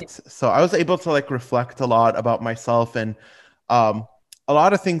 reflect. So I was able to like reflect a lot about myself and a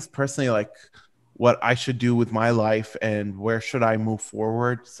lot of things personally, like what I should do with my life and where should I move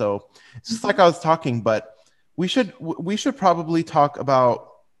forward. So it's just like I was talking, but we should probably talk about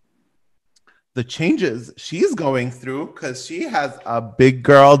the changes she's going through because she has a big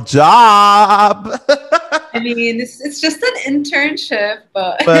girl job. I mean, it's just an internship,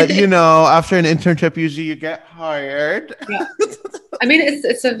 but But you know, after an internship, usually you get hired. yeah. I mean,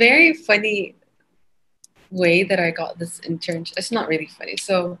 it's a very funny way that I got this internship. It's not really funny.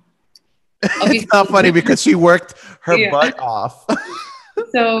 So It's not funny because she worked her Yeah. butt off.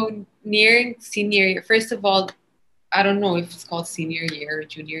 So nearing senior year, first of all, I don't know if it's called senior year or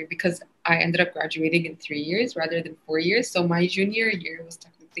junior year because I ended up graduating in 3 years rather than 4 years. So my junior year was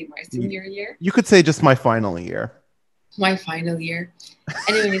technically my senior year, You could say just my final year. my final year.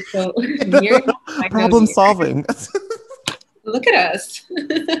 Anyway, so nearing my final Problem year, solving. look at us.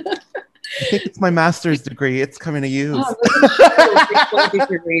 I think it's my master's degree. It's coming to use. Oh, look at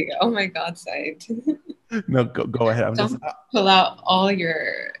you. Oh my God, Saeed. No, go ahead. I'm just Pull out all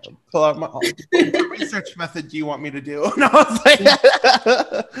your. pull out what research method do you want me to do? No, I was like,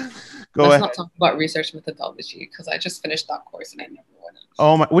 go Let's ahead. not talk about research methodology because I just finished that course and I never went.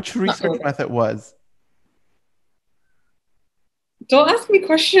 Oh my, which research method was? Don't ask me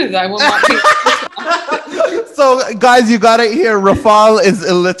questions. I will not be. So, guys, you got it here. Rafal is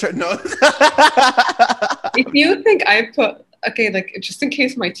illiterate. No. If you think I put, okay, like just in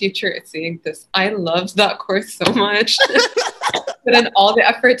case my teacher is seeing this, I loved that course so much. Put in all the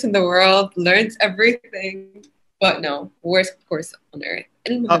effort in the world, learned everything, but no, worst course on earth.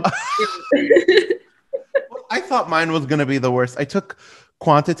 I thought mine was going to be the worst. I took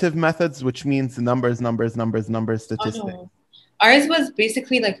quantitative methods, which means numbers, statistics. Oh, no. Ours was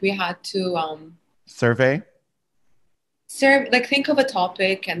basically like we had to Survey. like think of a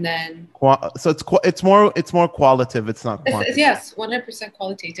topic and then So it's more qualitative. It's not quantitative. yes, 100%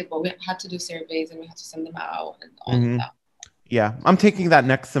 qualitative, but we had to do surveys and we had to send them out and all of that. Yeah, I'm taking that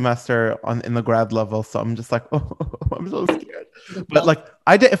next semester in the grad level, so I'm just like, oh, I'm so scared. But like,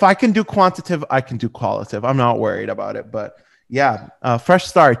 if I can do quantitative, I can do qualitative. I'm not worried about it. But yeah, fresh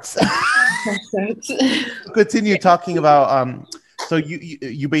starts. Continue talking about. So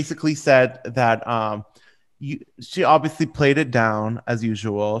you basically said that she obviously played it down as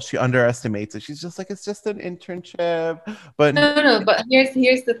usual. She underestimates it. She's just like, it's just an internship. But no. But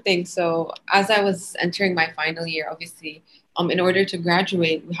here's the thing. So as I was entering my final year, obviously, in order to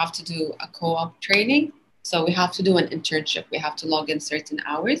graduate, we have to do a co-op training. So we have to do an internship. We have to log in certain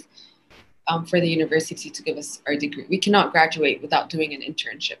hours for the university to give us our degree. We cannot graduate without doing an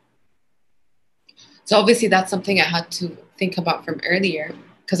internship. So obviously that's something I had to think about from earlier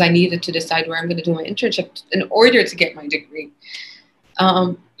because I needed to decide where I'm going to do my internship in order to get my degree.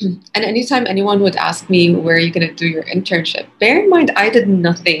 And anytime anyone would ask me, where are you going to do your internship? Bear in mind, I did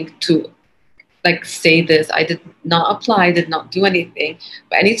nothing to like say this. I did not apply, did not do anything.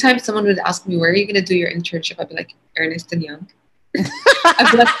 But anytime someone would ask me, where are you going to do your internship? I'd be like, Ernst & Young.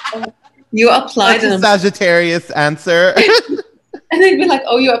 I'd be like, oh, you applied. That's a Sagittarius answer. And they'd be like,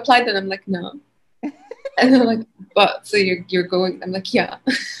 oh, you applied? And I'm like, no. And they're like, but so you're going? I'm like, yeah.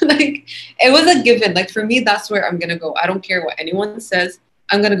 Like it was a given. Like for me, that's where I'm gonna go. I don't care what anyone says.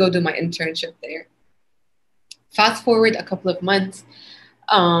 I'm gonna go do my internship there. Fast forward a couple of months,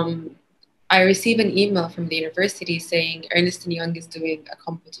 I received an email from the university saying Ernst & Young is doing a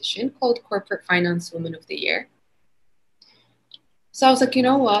competition called Corporate Finance Woman of the Year. So I was like, you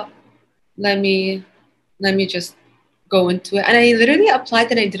know what? Let me just go into it. And I literally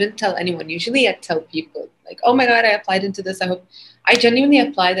applied and I didn't tell anyone. Usually I tell people like, oh my God, I applied into this. I genuinely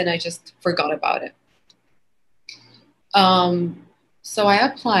applied and I just forgot about it. So I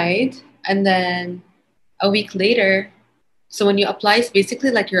applied and then a week later, so when you apply, it's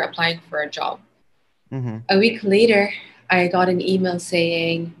basically like you're applying for a job. Mm-hmm. A week later, I got an email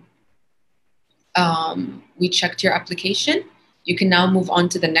saying, we checked your application. You can now move on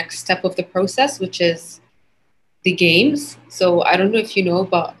to the next step of the process, which is the games. So I don't know if you know,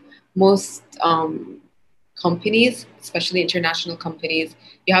 but most companies, especially international companies,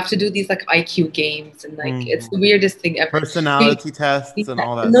 you have to do these like IQ games and like it's the weirdest thing ever. Personality tests and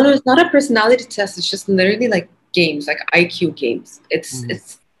all that. No, it's not a personality test. It's just literally like games, like IQ games.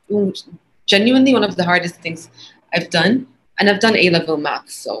 It's genuinely one of the hardest things I've done, and I've done A-level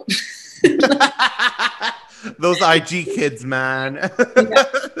maths, so. Those IG kids, man.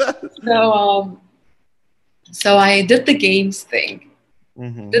 Yeah. So I did the games thing.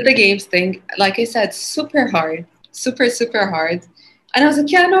 Did the games thing. Like I said, super hard, super hard. And I was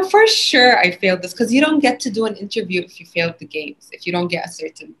like, yeah, no, for sure I failed this because you don't get to do an interview if you failed the games, if you don't get a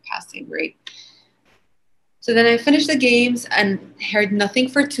certain passing rate. So then I finished the games and heard nothing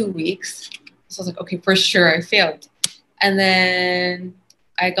for 2 weeks. So I was like, okay, for sure I failed. And then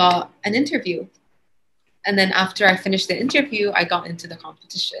I got an interview. And then after I finished the interview, I got into the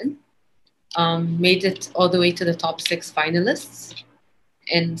competition. Made it all the way to the top 6 finalists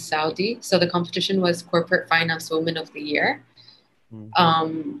in Saudi. So the competition was Corporate Finance Woman of the Year.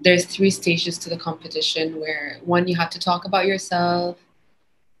 There's 3 stages to the competition where one, you have to talk about yourself,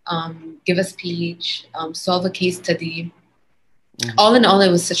 give a speech, solve a case study. All in all,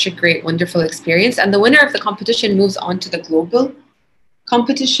 it was such a great, wonderful experience. And the winner of the competition moves on to the global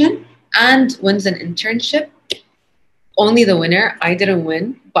competition and wins an internship. Only the winner. I didn't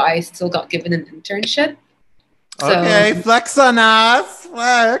win, but I still got given an internship. Okay, so, flex on us.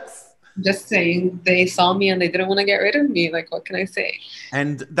 Flex. Just saying, they saw me and they didn't want to get rid of me. Like, what can I say?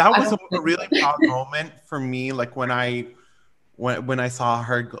 And that was a really proud moment for me. Like when I saw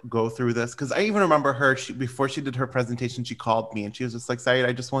her go through this, because I even remember her, before she did her presentation, she called me and she was just like, Saeed,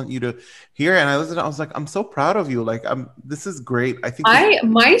 I just want you to hear. And I was like, I'm so proud of you. Like, this is great. I think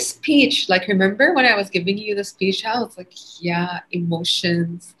my speech, like, remember when I was giving you the speech, I was like, yeah,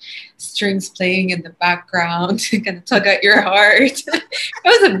 emotions, strings playing in the background, gonna tug at your heart. It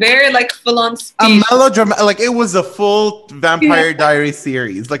was a very like full-on speech. A melodrama, like it was a full Vampire Diary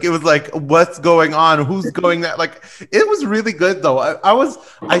series. Like it was like, what's going on? Who's going there? Like it was really good though.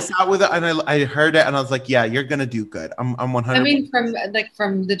 I sat with it and I heard it and I was like, yeah, you're gonna do good. I'm 100%. I mean,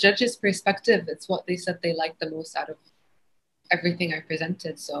 from the judge's perspective, it's what they said they liked the most out of everything I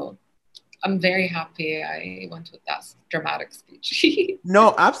presented. So I'm very happy I went with that dramatic speech.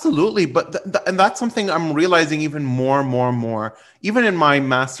 No, absolutely. But and that's something I'm realizing even more, even in my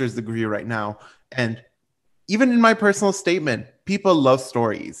master's degree right now. And even in my personal statement, people love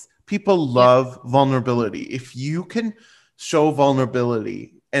stories. People love vulnerability. If you can show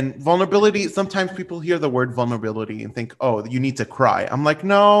vulnerability, and vulnerability, sometimes people hear the word vulnerability and think, oh, you need to cry. I'm like,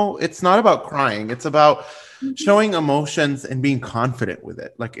 no, it's not about crying. It's about showing emotions and being confident with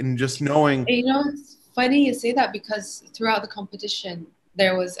it. Like, and just knowing. You know, it's funny you say that because throughout the competition,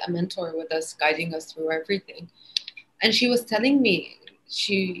 there was a mentor with us guiding us through everything. And she was telling me,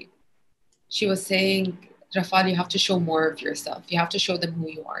 she was saying, Rafal, you have to show more of yourself. You have to show them who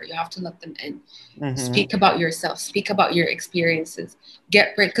you are. You have to let them in. Speak about yourself. Speak about your experiences.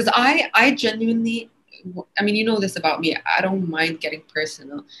 Get rid. Because I genuinely, I mean, you know this about me. I don't mind getting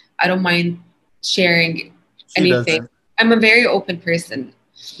personal. I don't mind sharing anything. I'm a very open person.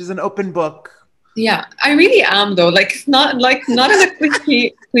 She's an open book. Yeah, I really am though. Like it's not in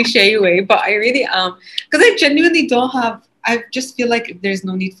a cliche way, but I really am. Because I genuinely don't have, I just feel like there's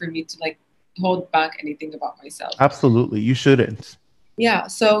no need for me to like hold back anything about myself. Absolutely. You shouldn't. Yeah.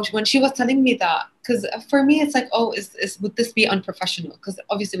 So when she was telling me that, because for me, it's like, oh, would this be unprofessional? Because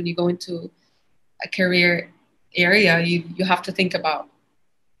obviously when you go into a career area, you have to think about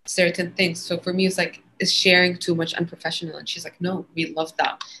certain things. So for me, it's like, is sharing too much unprofessional? And she's like, no, we love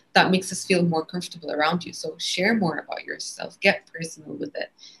that. That makes us feel more comfortable around you. So share more about yourself. Get personal with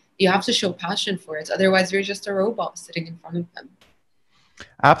it. You have to show passion for it. Otherwise, you're just a robot sitting in front of them.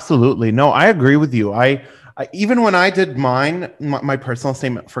 Absolutely. No, I agree with you. I even when I did my personal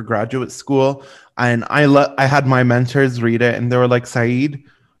statement for graduate school, and I had my mentors read it, and they were like, Saeed,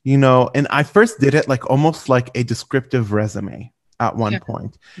 you know, and I first did it like almost like a descriptive resume at one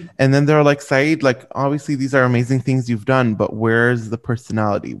point. And then they're like, Saeed, like, obviously these are amazing things you've done, but where's the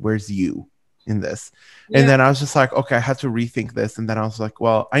personality? Where's you in this? And then I was just like, okay, I had to rethink this. And then I was like,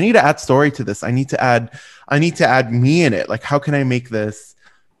 well, I need to add story to this. I need to add me in it. Like, how can I make this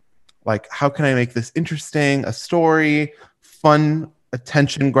interesting, a story, fun,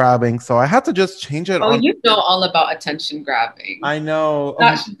 attention grabbing? So I had to just change it. Oh, you know all about attention grabbing. I know.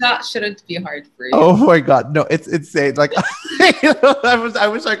 That shouldn't be hard for you. Oh my God. No, it's insane. Like, I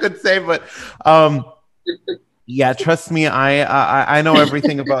wish I could say, but yeah, trust me. I know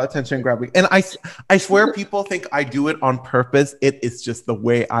everything about attention grabbing. And I swear people think I do it on purpose. It is just the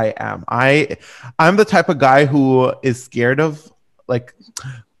way I am. I'm the type of guy who is scared of, like,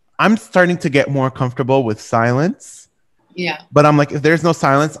 I'm starting to get more comfortable with silence. Yeah. But I'm like, if there's no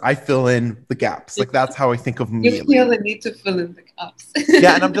silence, I fill in the gaps. Like, that's how I think of me. You feel the need to fill in the gaps.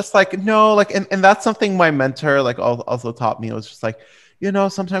 Yeah. And I'm just like, no, like, and that's something my mentor like also taught me. It was just like, you know,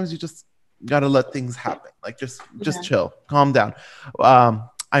 sometimes you just gotta let things happen. Like, just chill, calm down.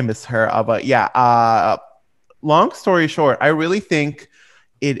 I miss her. But yeah, long story short, I really think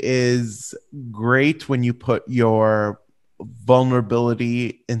it is great when you put your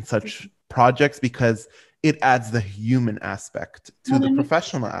vulnerability in such projects, because it adds the human aspect to the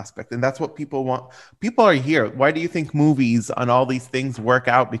professional aspect. And that's what people want. People are here. Why do you think movies and all these things work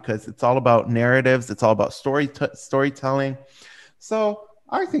out? Because it's all about narratives. It's all about storytelling. So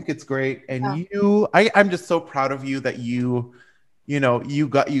I think it's great. And I'm just so proud of you that you you know, you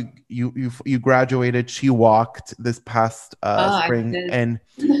graduated. She walked this past Ah, I spring, did. and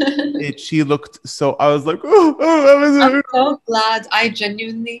she looked so. I was like, oh, that I'm was so glad. I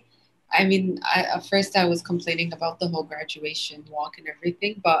genuinely, I mean, at first I was complaining about the whole graduation walk and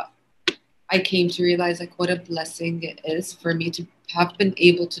everything, but I came to realize like what a blessing it is for me to have been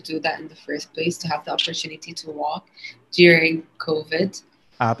able to do that in the first place, to have the opportunity to walk during COVID.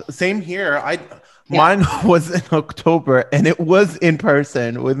 Same here. Yeah. Mine was in October, and it was in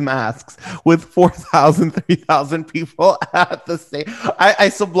person with masks, with 4,000, 3,000 people at the same. I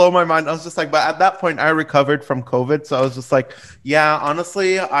still blow my mind. I was just like, but at that point, I recovered from COVID, so I was just like, yeah,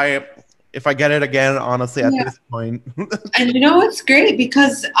 honestly, if I get it again, honestly, at Yeah. this point, And you know what's great?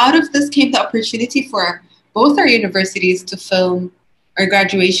 Because out of this came the opportunity for both our universities to film our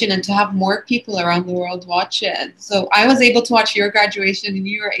graduation and to have more people around the world watch it. So I was able to watch your graduation and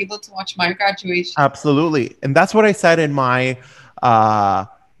you were able to watch my graduation. absolutely. And that's what I said in my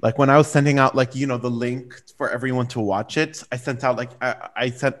like when I was sending out like the link for everyone to watch it. I sent out like I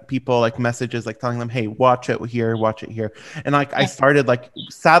sent people like messages like telling them, "Hey, watch it here, watch it here." And like I Yeah. started like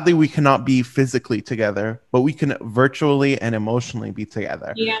sadly we cannot be physically together, but we can virtually and emotionally be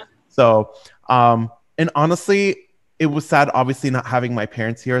together. Yeah. So, and honestly, it was sad obviously not having my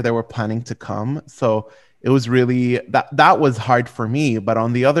parents here. They were planning to come. So, it was really that was hard for me, but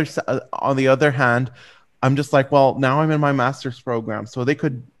on the other hand, I'm just like, well, now I'm in my master's program, so they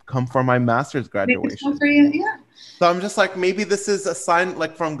could come for my master's Make this fun graduation. for you. Yeah. So I'm just like, maybe this is a sign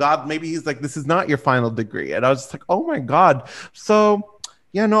like from God. Maybe he's like, this is not your final degree. And I was just like, oh my God. So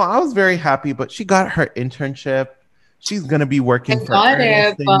yeah, no, I was very happy, but she got her internship. She's gonna be I working for got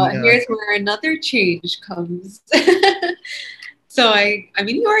Ernest it, and but Young. here's where another change comes. So I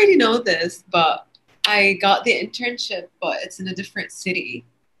mean, you already know this, but I got the internship, but it's in a different city.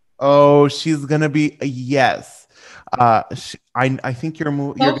 Oh, she's gonna be yes. I think you're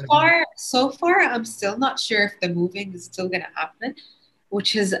So gonna be far, so far, I'm still not sure if the moving is still gonna happen,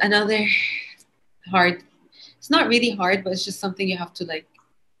 which is another hard. It's not really hard, but it's just something you have to like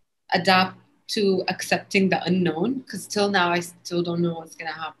adapt to accepting the unknown. Because till now, I still don't know what's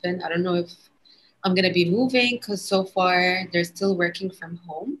gonna happen. I don't know if I'm gonna be moving because so far they're still working from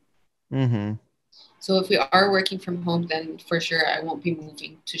home. mm-hmm. So if we are working from home, then for sure I won't be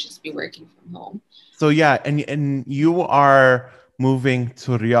moving to just be working from home. So yeah, and you are moving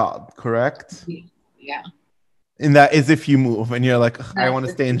to Riyadh, correct? Yeah. And that is if you move and you're like, "Ugh, I want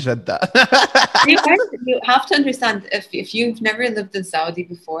to That's stay in Jeddah." you have to understand if you've never lived in Saudi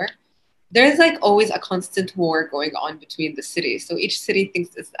before, there's like always a constant war going on between the cities. So each city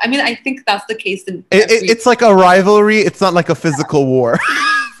thinks it's, I mean, I think that's the case in every, It's like a rivalry. It's not like a physical war.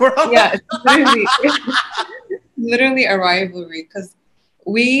 yeah, it's literally a rivalry because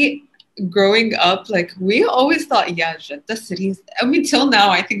we growing up, like we always thought, yeah, Jeddah city is, I mean, till now,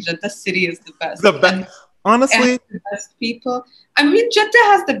 I think Jeddah city is the best. The And best, it has honestly. the best people. I mean, Jeddah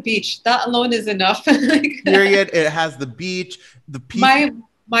has the beach. That alone is enough. Like, Period. It has the beach, the people. my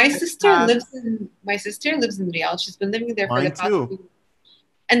my It sister has lives in my sister lives in Riyadh. She's been living there for the mine past too.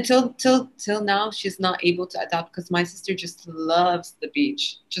 until till now she's not able to adapt because my sister just loves the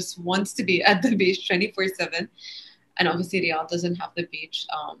beach, just wants to be at the beach 24/7. And obviously Riyadh doesn't have the beach.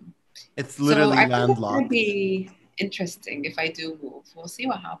 It's So literally I think it's gonna landlocked. be interesting if I do move. We'll see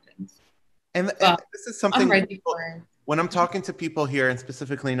what happens. And But this is I'm something ready people, for when I'm talking to people here, and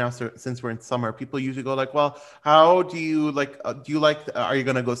specifically now, since we're in summer, people usually go like, "Well, how do you like? Do you like? Are you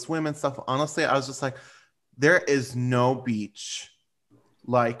gonna go swim and stuff?" Honestly, I was just like, there is no beach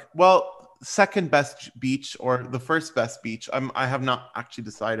like, well, second best beach or the first best beach. I have not actually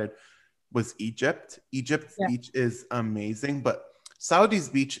decided. Was Egypt. Egypt's yeah, beach is amazing, but Saudi's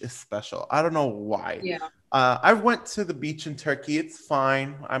beach is special. I don't know why. yeah, I went to the beach in Turkey. It's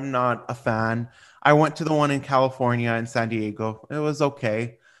fine. I'm not a fan. I went to the one in California in San Diego. It was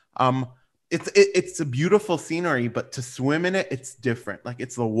okay. Um, it's a beautiful scenery, but to swim in it, it's different. Like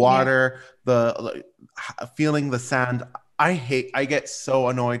it's the yeah. water, the like, feeling the sand. I get so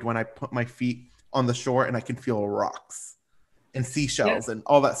annoyed when I put my feet on the shore and I can feel rocks and Yeah. seashells and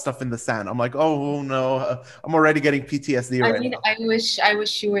all that stuff in the sand. I'm like, oh no, I'm already getting PTSD I right mean, now. I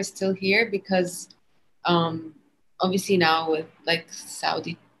wish you were still here because um obviously now with like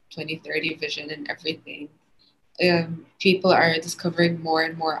Saudi 2030 vision and everything, people are discovering more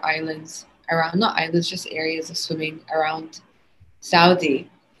and more islands around, not islands, just areas of swimming around Saudi.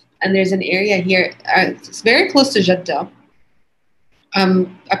 And there's an area here, it's very close to Jeddah.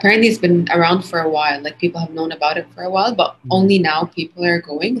 Apparently it's been around for a while. Like people have known about it for a while, but Mhm. only now people are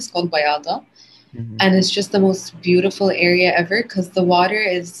going. It's called Bayada. Mhm. And it's just the most beautiful area ever because the water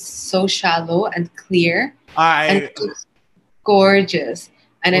is so shallow and clear. And I it's gorgeous.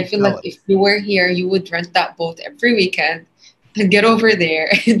 And I So feel like jealous. if you were here, you would rent that boat every weekend and get over there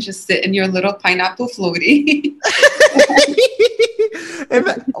and just sit in your little pineapple floaty.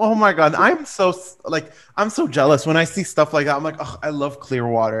 Oh my God, I'm so jealous when I see stuff like that. I'm like, oh, I love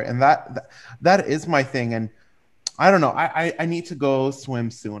Clearwater, and that is my thing. And I don't know, I need to go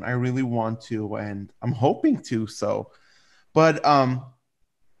swim soon. I really want to, and I'm hoping to. But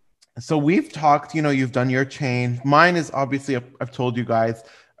so we've talked. You've done your change. Mine is obviously I've told you guys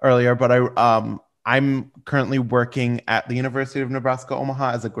earlier, but I'm currently working at the University of Nebraska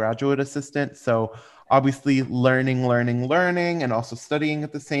Omaha as a graduate assistant. So obviously learning, and also studying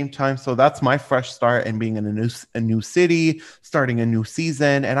at the same time. So that's my fresh start and being in a new city, starting a new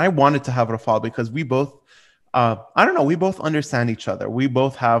season. And I wanted to have Rafal because we both, I don't know, we both understand each other. We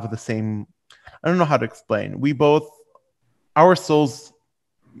both have the same. I don't know how to explain. Our souls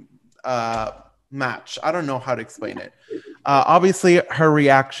match. I don't know how to explain it. Obviously, her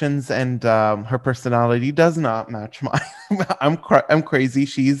reactions and her personality does not match mine. I'm crazy.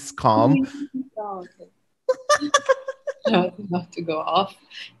 She's calm. Oh, okay. I was about to go off.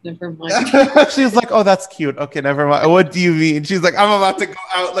 Never mind. She's like, "Oh, that's cute. Okay, never mind. What do you mean?" She's like, "I'm about to go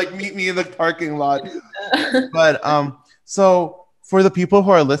out. Like, meet me in the parking lot." But so for the people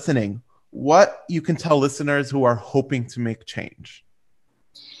who are listening, what you can tell listeners who are hoping to make change?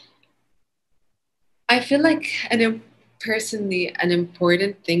 I feel like personally, an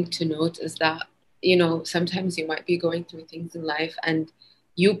important thing to note is that, sometimes you might be going through things in life and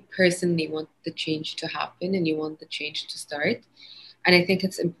you personally want the change to happen and you want the change to start. And I think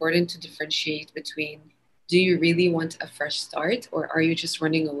it's important to differentiate between, do you really want a fresh start, or are you just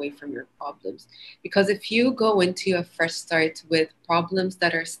running away from your problems? Because if you go into a fresh start with problems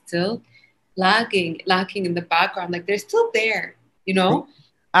that are still lacking in the background, like they're still there, and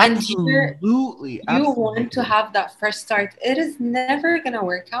Absolutely, you absolutely. want to have that fresh start, it is never going to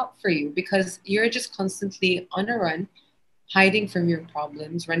work out for you because you're just constantly on a run, hiding from your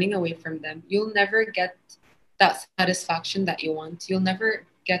problems, running away from them. You'll never get that satisfaction that you want. You'll never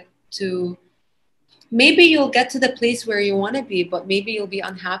get to, maybe you'll get to the place where you want to be, but maybe you'll be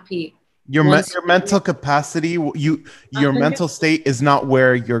unhappy once Your mental capacity, your 100. mental state is not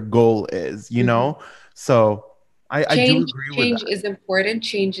where your goal is. So I do Change, agree with change that. is important.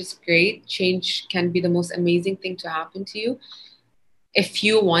 Change is great. Change can be the most amazing thing to happen to you. If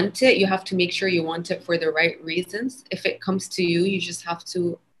you want it, you have to make sure you want it for the right reasons. If it comes to you, you just have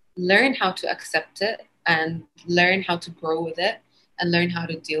to learn how to accept it and learn how to grow with it and learn how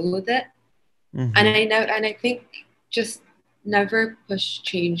to deal with it. And Mm-hmm. I think just never push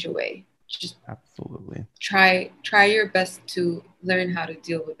change away. Just Absolutely. try your best to learn how to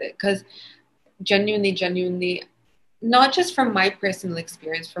deal with it. Because genuinely, not just from my personal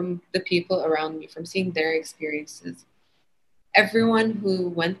experience, from the people around me, from seeing their experiences, everyone who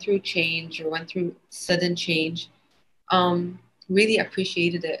went through change or went through sudden change really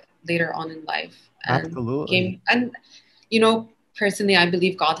appreciated it later on in life and Absolutely. came. And personally, I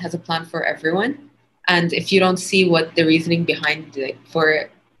believe God has a plan for everyone. And if you don't see what the reasoning behind it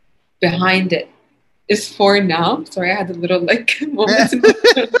is for now, sorry, I had a little like moment in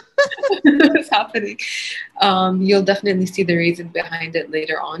what's happening. You'll definitely see the reason behind it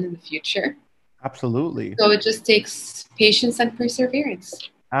later on in the future. Absolutely. So it just takes patience and perseverance.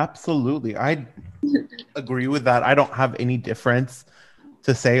 Absolutely. I agree with that. I don't have any difference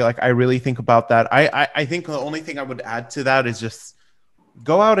to say. Like, I really think about that. I think the only thing I would add to that is just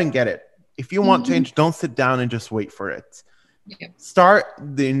go out and get it. If you want Mhm. change, don't sit down and just wait for it. Yeah. Start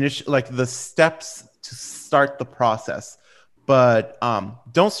the initial, like the steps to start the process. But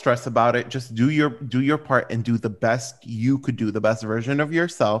don't stress about it. Just do your part and do the best you could do, the best version of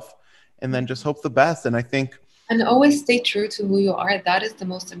yourself, and then just hope the best. And I think, And always stay true to who you are. That is the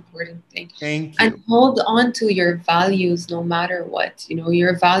most important thing. thank And you. hold on to your values no matter what.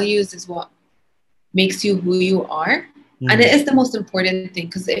 Your values is what makes you who you are. And it Mhm. is the most important thing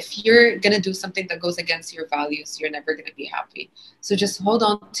because if you're going to do something that goes against your values, you're never going to be happy. So just hold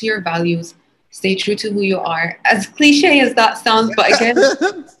on to your values, stay true to who you are. As cliche as that sounds, but again,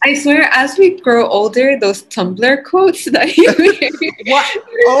 I swear, as we grow older, those Tumblr quotes that you hear, What?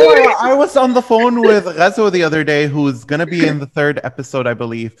 Oh my God. I was on the phone with Rezo the other day, who's going to be in the third episode, I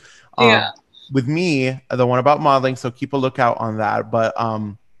believe, yeah, with me, the one about modeling. So keep a lookout on that. But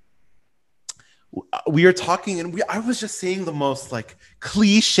we are talking, and I was just saying the most like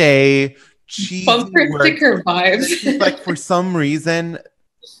cliche, cheesy bumper words. sticker And then she's vibes. like, for some reason,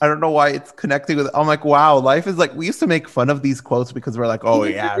 I don't know why it's connecting with. I'm like, wow, life is like, we used to make fun of these quotes because we're like, oh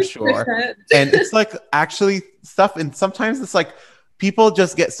yeah, sure. 100%. And it's like actually stuff. And sometimes it's like people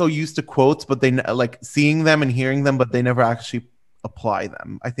just get so used to quotes, but they like seeing them and hearing them, but they never actually apply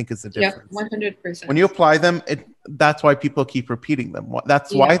them. I think is the Yeah, difference. 100%. When you apply them, that's why people keep repeating them.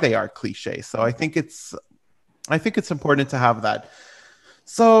 That's why they are cliche. So I think it's important to have that.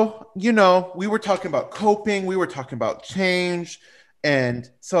 So, we were talking about coping, we were talking about change. And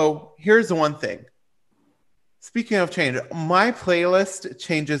so here's the one thing. Speaking of change, my playlist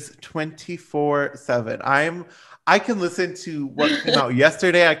changes 24/7. I can listen to what came out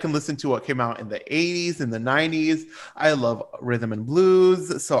yesterday. I can listen to what came out in the 80s and the 90s. I love rhythm and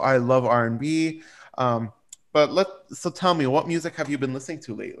blues, so I love R&B. So tell me, what music have you been listening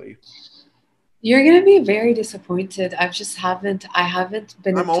to lately? You're gonna be very disappointed. I haven't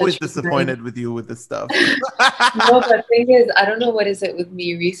been. I'm always disappointed with you with this stuff. No, the thing is, I don't know what is it with me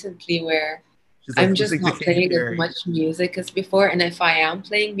recently where Like, I'm just not playing as much music as before. And if I am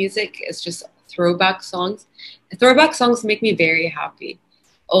playing music, it's just throwback songs. Throwback songs make me very happy.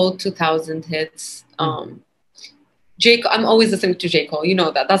 Old 2000 hits. I'm always listening to J. Cole. You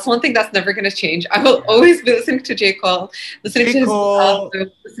know that. That's one thing that's never going to change. I will always be listening to J. Cole, listening to his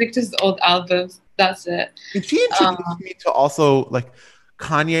old albums. That's it. And she introduced me to also like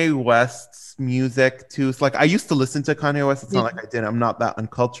Kanye West's music too. So like I used to listen to Kanye West. It's not like I didn't. I'm not that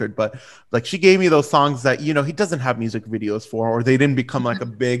uncultured, but like she gave me those songs that he doesn't have music videos for, or they didn't become like a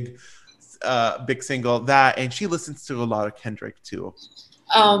big single. That, and she listens to a lot of Kendrick too.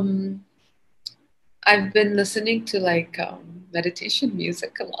 I've been listening to like meditation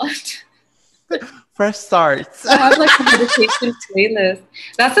music a lot. Fresh starts. I have like a meditation playlist.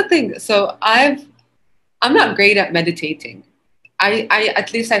 That's the thing. So I'm not great at meditating. I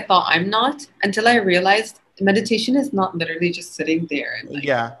at least I thought I'm not, until I realized meditation is not literally just sitting there and like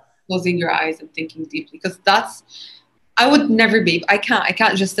closing your eyes and thinking deeply, because I would never be. I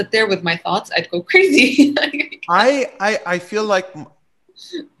can't just sit there with my thoughts. I'd go crazy. I feel like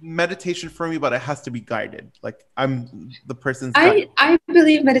meditation for me, but it has to be guided. Like I'm the person's I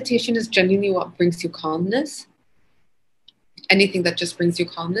believe meditation is genuinely what brings you calmness. Anything that just brings you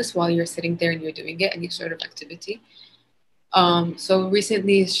calmness while you're sitting there and you're doing it, any sort of activity. So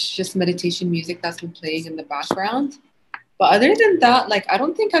recently it's just meditation music that's been playing in the background. But other than that, like I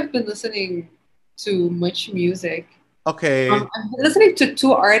don't think I've been listening to much music. Okay. I've been listening to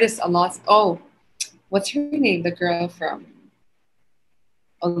two artists a lot. Oh, what's her name? The girl from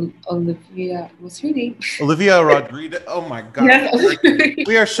Olivia. What's her name? Olivia Rodrigo. Oh my God. Yes.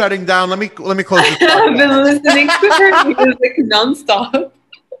 We are shutting down. Let me close this podcast. I've been listening to her music nonstop.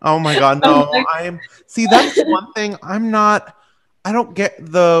 Oh my God. No, see, that's one thing I don't get.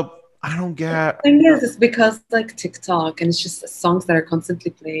 The thing is, it's because like TikTok and it's just songs that are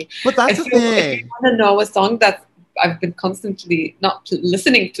constantly playing. But that's the thing. If you want to know a song that I've been constantly not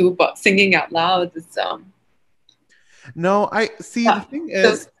listening to, but singing out loud, it's No, I see. The thing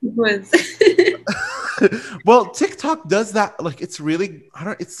is, well, TikTok does that. Like, it's really,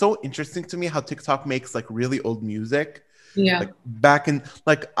 it's so interesting to me how TikTok makes like really old music. Yeah. Like back in,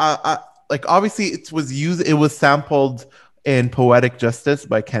 like obviously it was sampled in Poetic Justice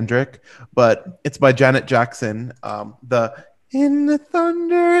by Kendrick, but it's by Janet Jackson. The In the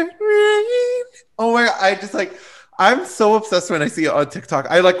Thunder and Rain. Oh my God, I'm so obsessed when I see it on TikTok.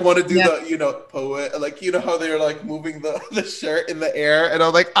 I like want to do the, poet, like, how they're like moving the shirt in the air. And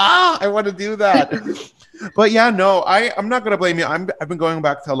I'm like, I want to do that. But yeah, no, I'm not going to blame you. I've been going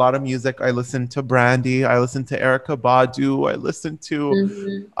back to a lot of music. I listen to Brandy. I listen to Erykah Badu. I listen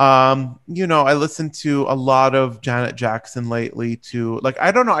to, I listen to a lot of Janet Jackson lately too. Like,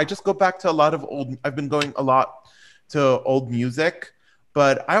 I don't know. I just go back to a lot of I've been going a lot to old music.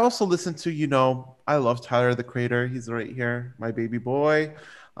 But I also listen to, I love Tyler, the Creator. He's right here, my baby boy.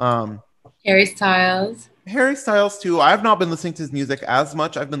 Harry Styles. Harry Styles, too. I have not been listening to his music as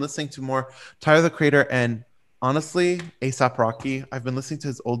much. I've been listening to more Tyler, the Creator, and honestly, A$AP Rocky. I've been listening to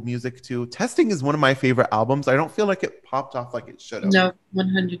his old music, too. Testing is one of my favorite albums. I don't feel like it popped off like it should have. No,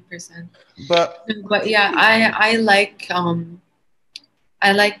 100%. But yeah, I like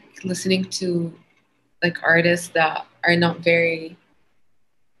listening to like artists that are not very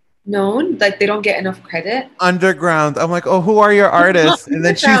known, like they don't get enough credit. Underground. I'm like, oh, who are your artists? And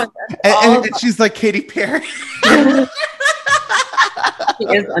then she's like Katy Perry. She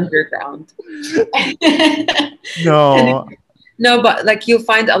is underground. No, but like you'll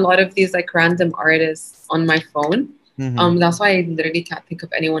find a lot of these like random artists on my phone. Mm-hmm. That's why I literally can't think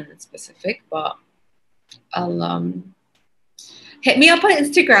of anyone in specific, but I'll hit me up on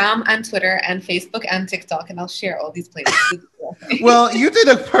Instagram and Twitter and Facebook and TikTok, and I'll share all these playlists. Well, you did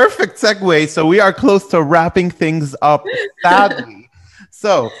a perfect segue. So we are close to wrapping things up, sadly.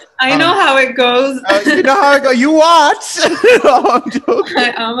 So I know how it goes. you know how I go. You watch. No, I'm joking.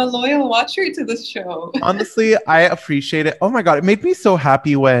 I'm a loyal watcher to this show. Honestly, I appreciate it. Oh my God. It made me so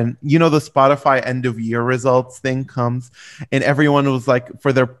happy when, the Spotify end of year results thing comes and everyone was like,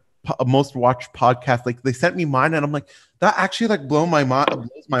 for their most watched podcast, like they sent me mine and I'm like, that actually like blows my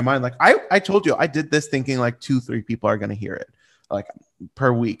mind. Like I told you, I did this thinking like 2-3 people are going to hear it like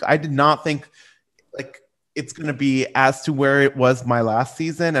per week. I did not think like it's going to be as to where it was my last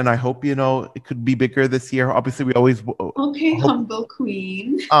season. And I hope, it could be bigger this year. Obviously we always okay, humble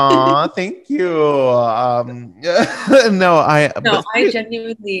queen. Thank you. I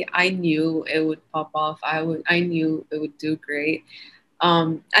genuinely, I knew it would pop off. I knew it would do great.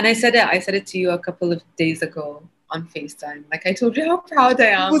 And I said it to you a couple of days ago on FaceTime. Like I told you how proud I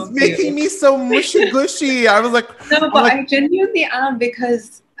am. It was making me so mushy gushy. I was like, no, but I genuinely am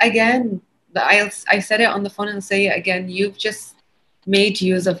because again, I said it on the phone and I'll say it again. You've just made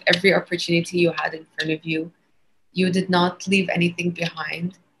use of every opportunity you had in front of you. You did not leave anything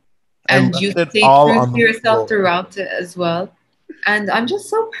behind, and you stayed true to yourself throughout it as well. And I'm just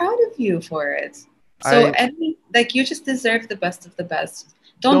so proud of you for it. So you just deserve the best of the best.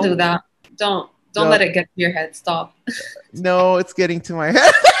 Don't do that. Don't let it get to your head. Stop. No, it's getting to my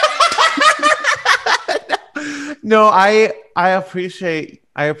head. No, I appreciate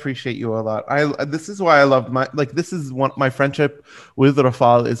you a lot. This is why I love my friendship with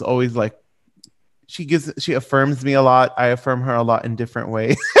Rafal is always like she affirms me a lot. I affirm her a lot in different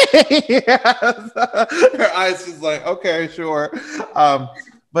ways. Yes. Her eyes just like, okay, sure.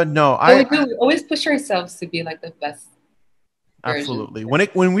 But no, we always push ourselves to be like the best. Absolutely.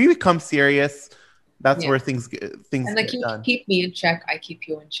 When we become serious, that's where things and like you done. Keep me in check, I keep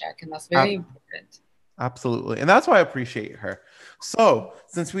you in check, and that's very important. Absolutely. And that's why I appreciate her. So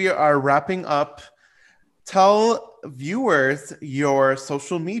since we are wrapping up, tell viewers your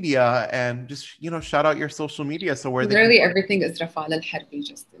social media and just, shout out your social media. So where literally everything is Rafal al-Harbi,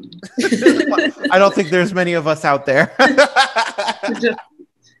 Justin. I don't think there's many of us out there. Just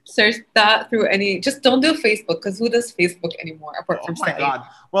search that through just don't do Facebook because who does Facebook anymore apart from Saeed? God.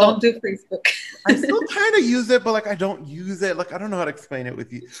 Well, don't do Facebook. I still kind of use it, but like I don't use it. Like I don't know how to explain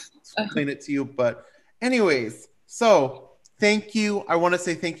it to you. But anyways, so thank you. I want to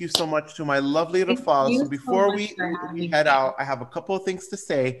say thank you so much to my lovely Rafal. So before we head out, I have a couple of things to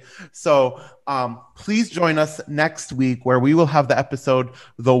say. So please join us next week where we will have the episode,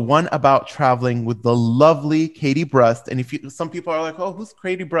 the one about traveling with the lovely Katie Brust. And some people are like, oh, who's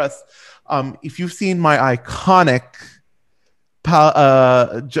Katie Brust? If you've seen my iconic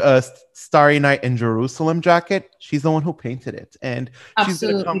Starry Night in Jerusalem jacket, she's the one who painted it. And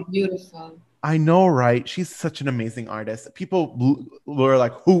absolutely beautiful. I know, right? She's such an amazing artist. People were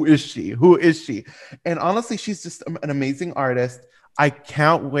like, who is she? Who is she? And honestly, she's just an amazing artist. I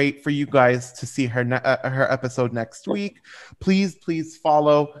can't wait for you guys to see her episode next week. Please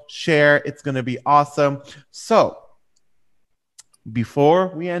follow, share. It's going to be awesome. So before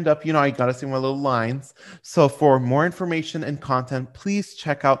we end up, I got to say my little lines. So for more information and content, please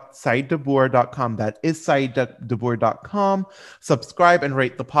check out saeeddeboer.com. That is saeeddeboer.com. Subscribe and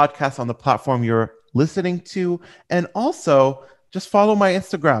rate the podcast on the platform you're listening to. And also just follow my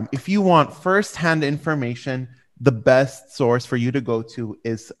Instagram. If you want firsthand information, the best source for you to go to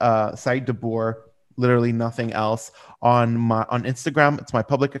is Saeed Deboer. Literally nothing else on Instagram. It's my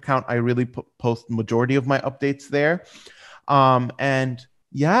public account. I really post majority of my updates there. And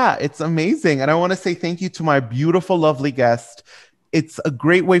yeah, it's amazing. And I want to say thank you to my beautiful, lovely guest. It's a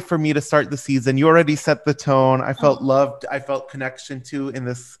great way for me to start the season. You already set the tone. I felt loved. I felt connection to in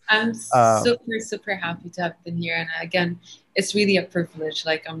this. I'm super happy to have been here. And again, it's really a privilege.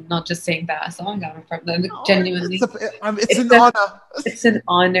 Like, I'm not just saying that as long as I'm genuinely. It's an honor. It's an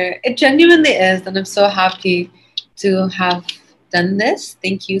honor. It genuinely is. And I'm so happy to have done this.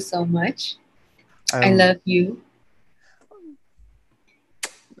 Thank you so much. I love you.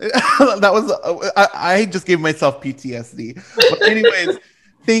 That was I just gave myself PTSD. But anyways,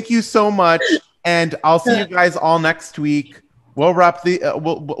 thank you so much, and I'll see you guys all next week. We'll wrap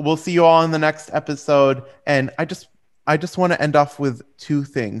we'll see you all in the next episode. And I just want to end off with two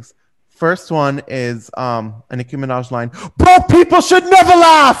things. First one is a Nicki Minaj line: "Broke people should never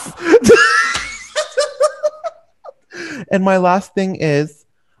laugh." And my last thing is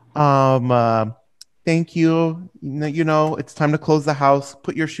thank you. It's time to close the house.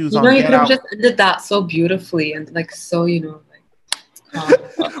 Put your shoes on. You could have just ended that so beautifully and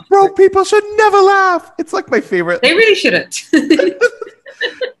Bro, people should never laugh. It's like my favorite. They really shouldn't.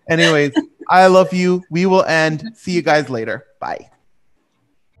 Anyways, I love you. We will end. See you guys later. Bye.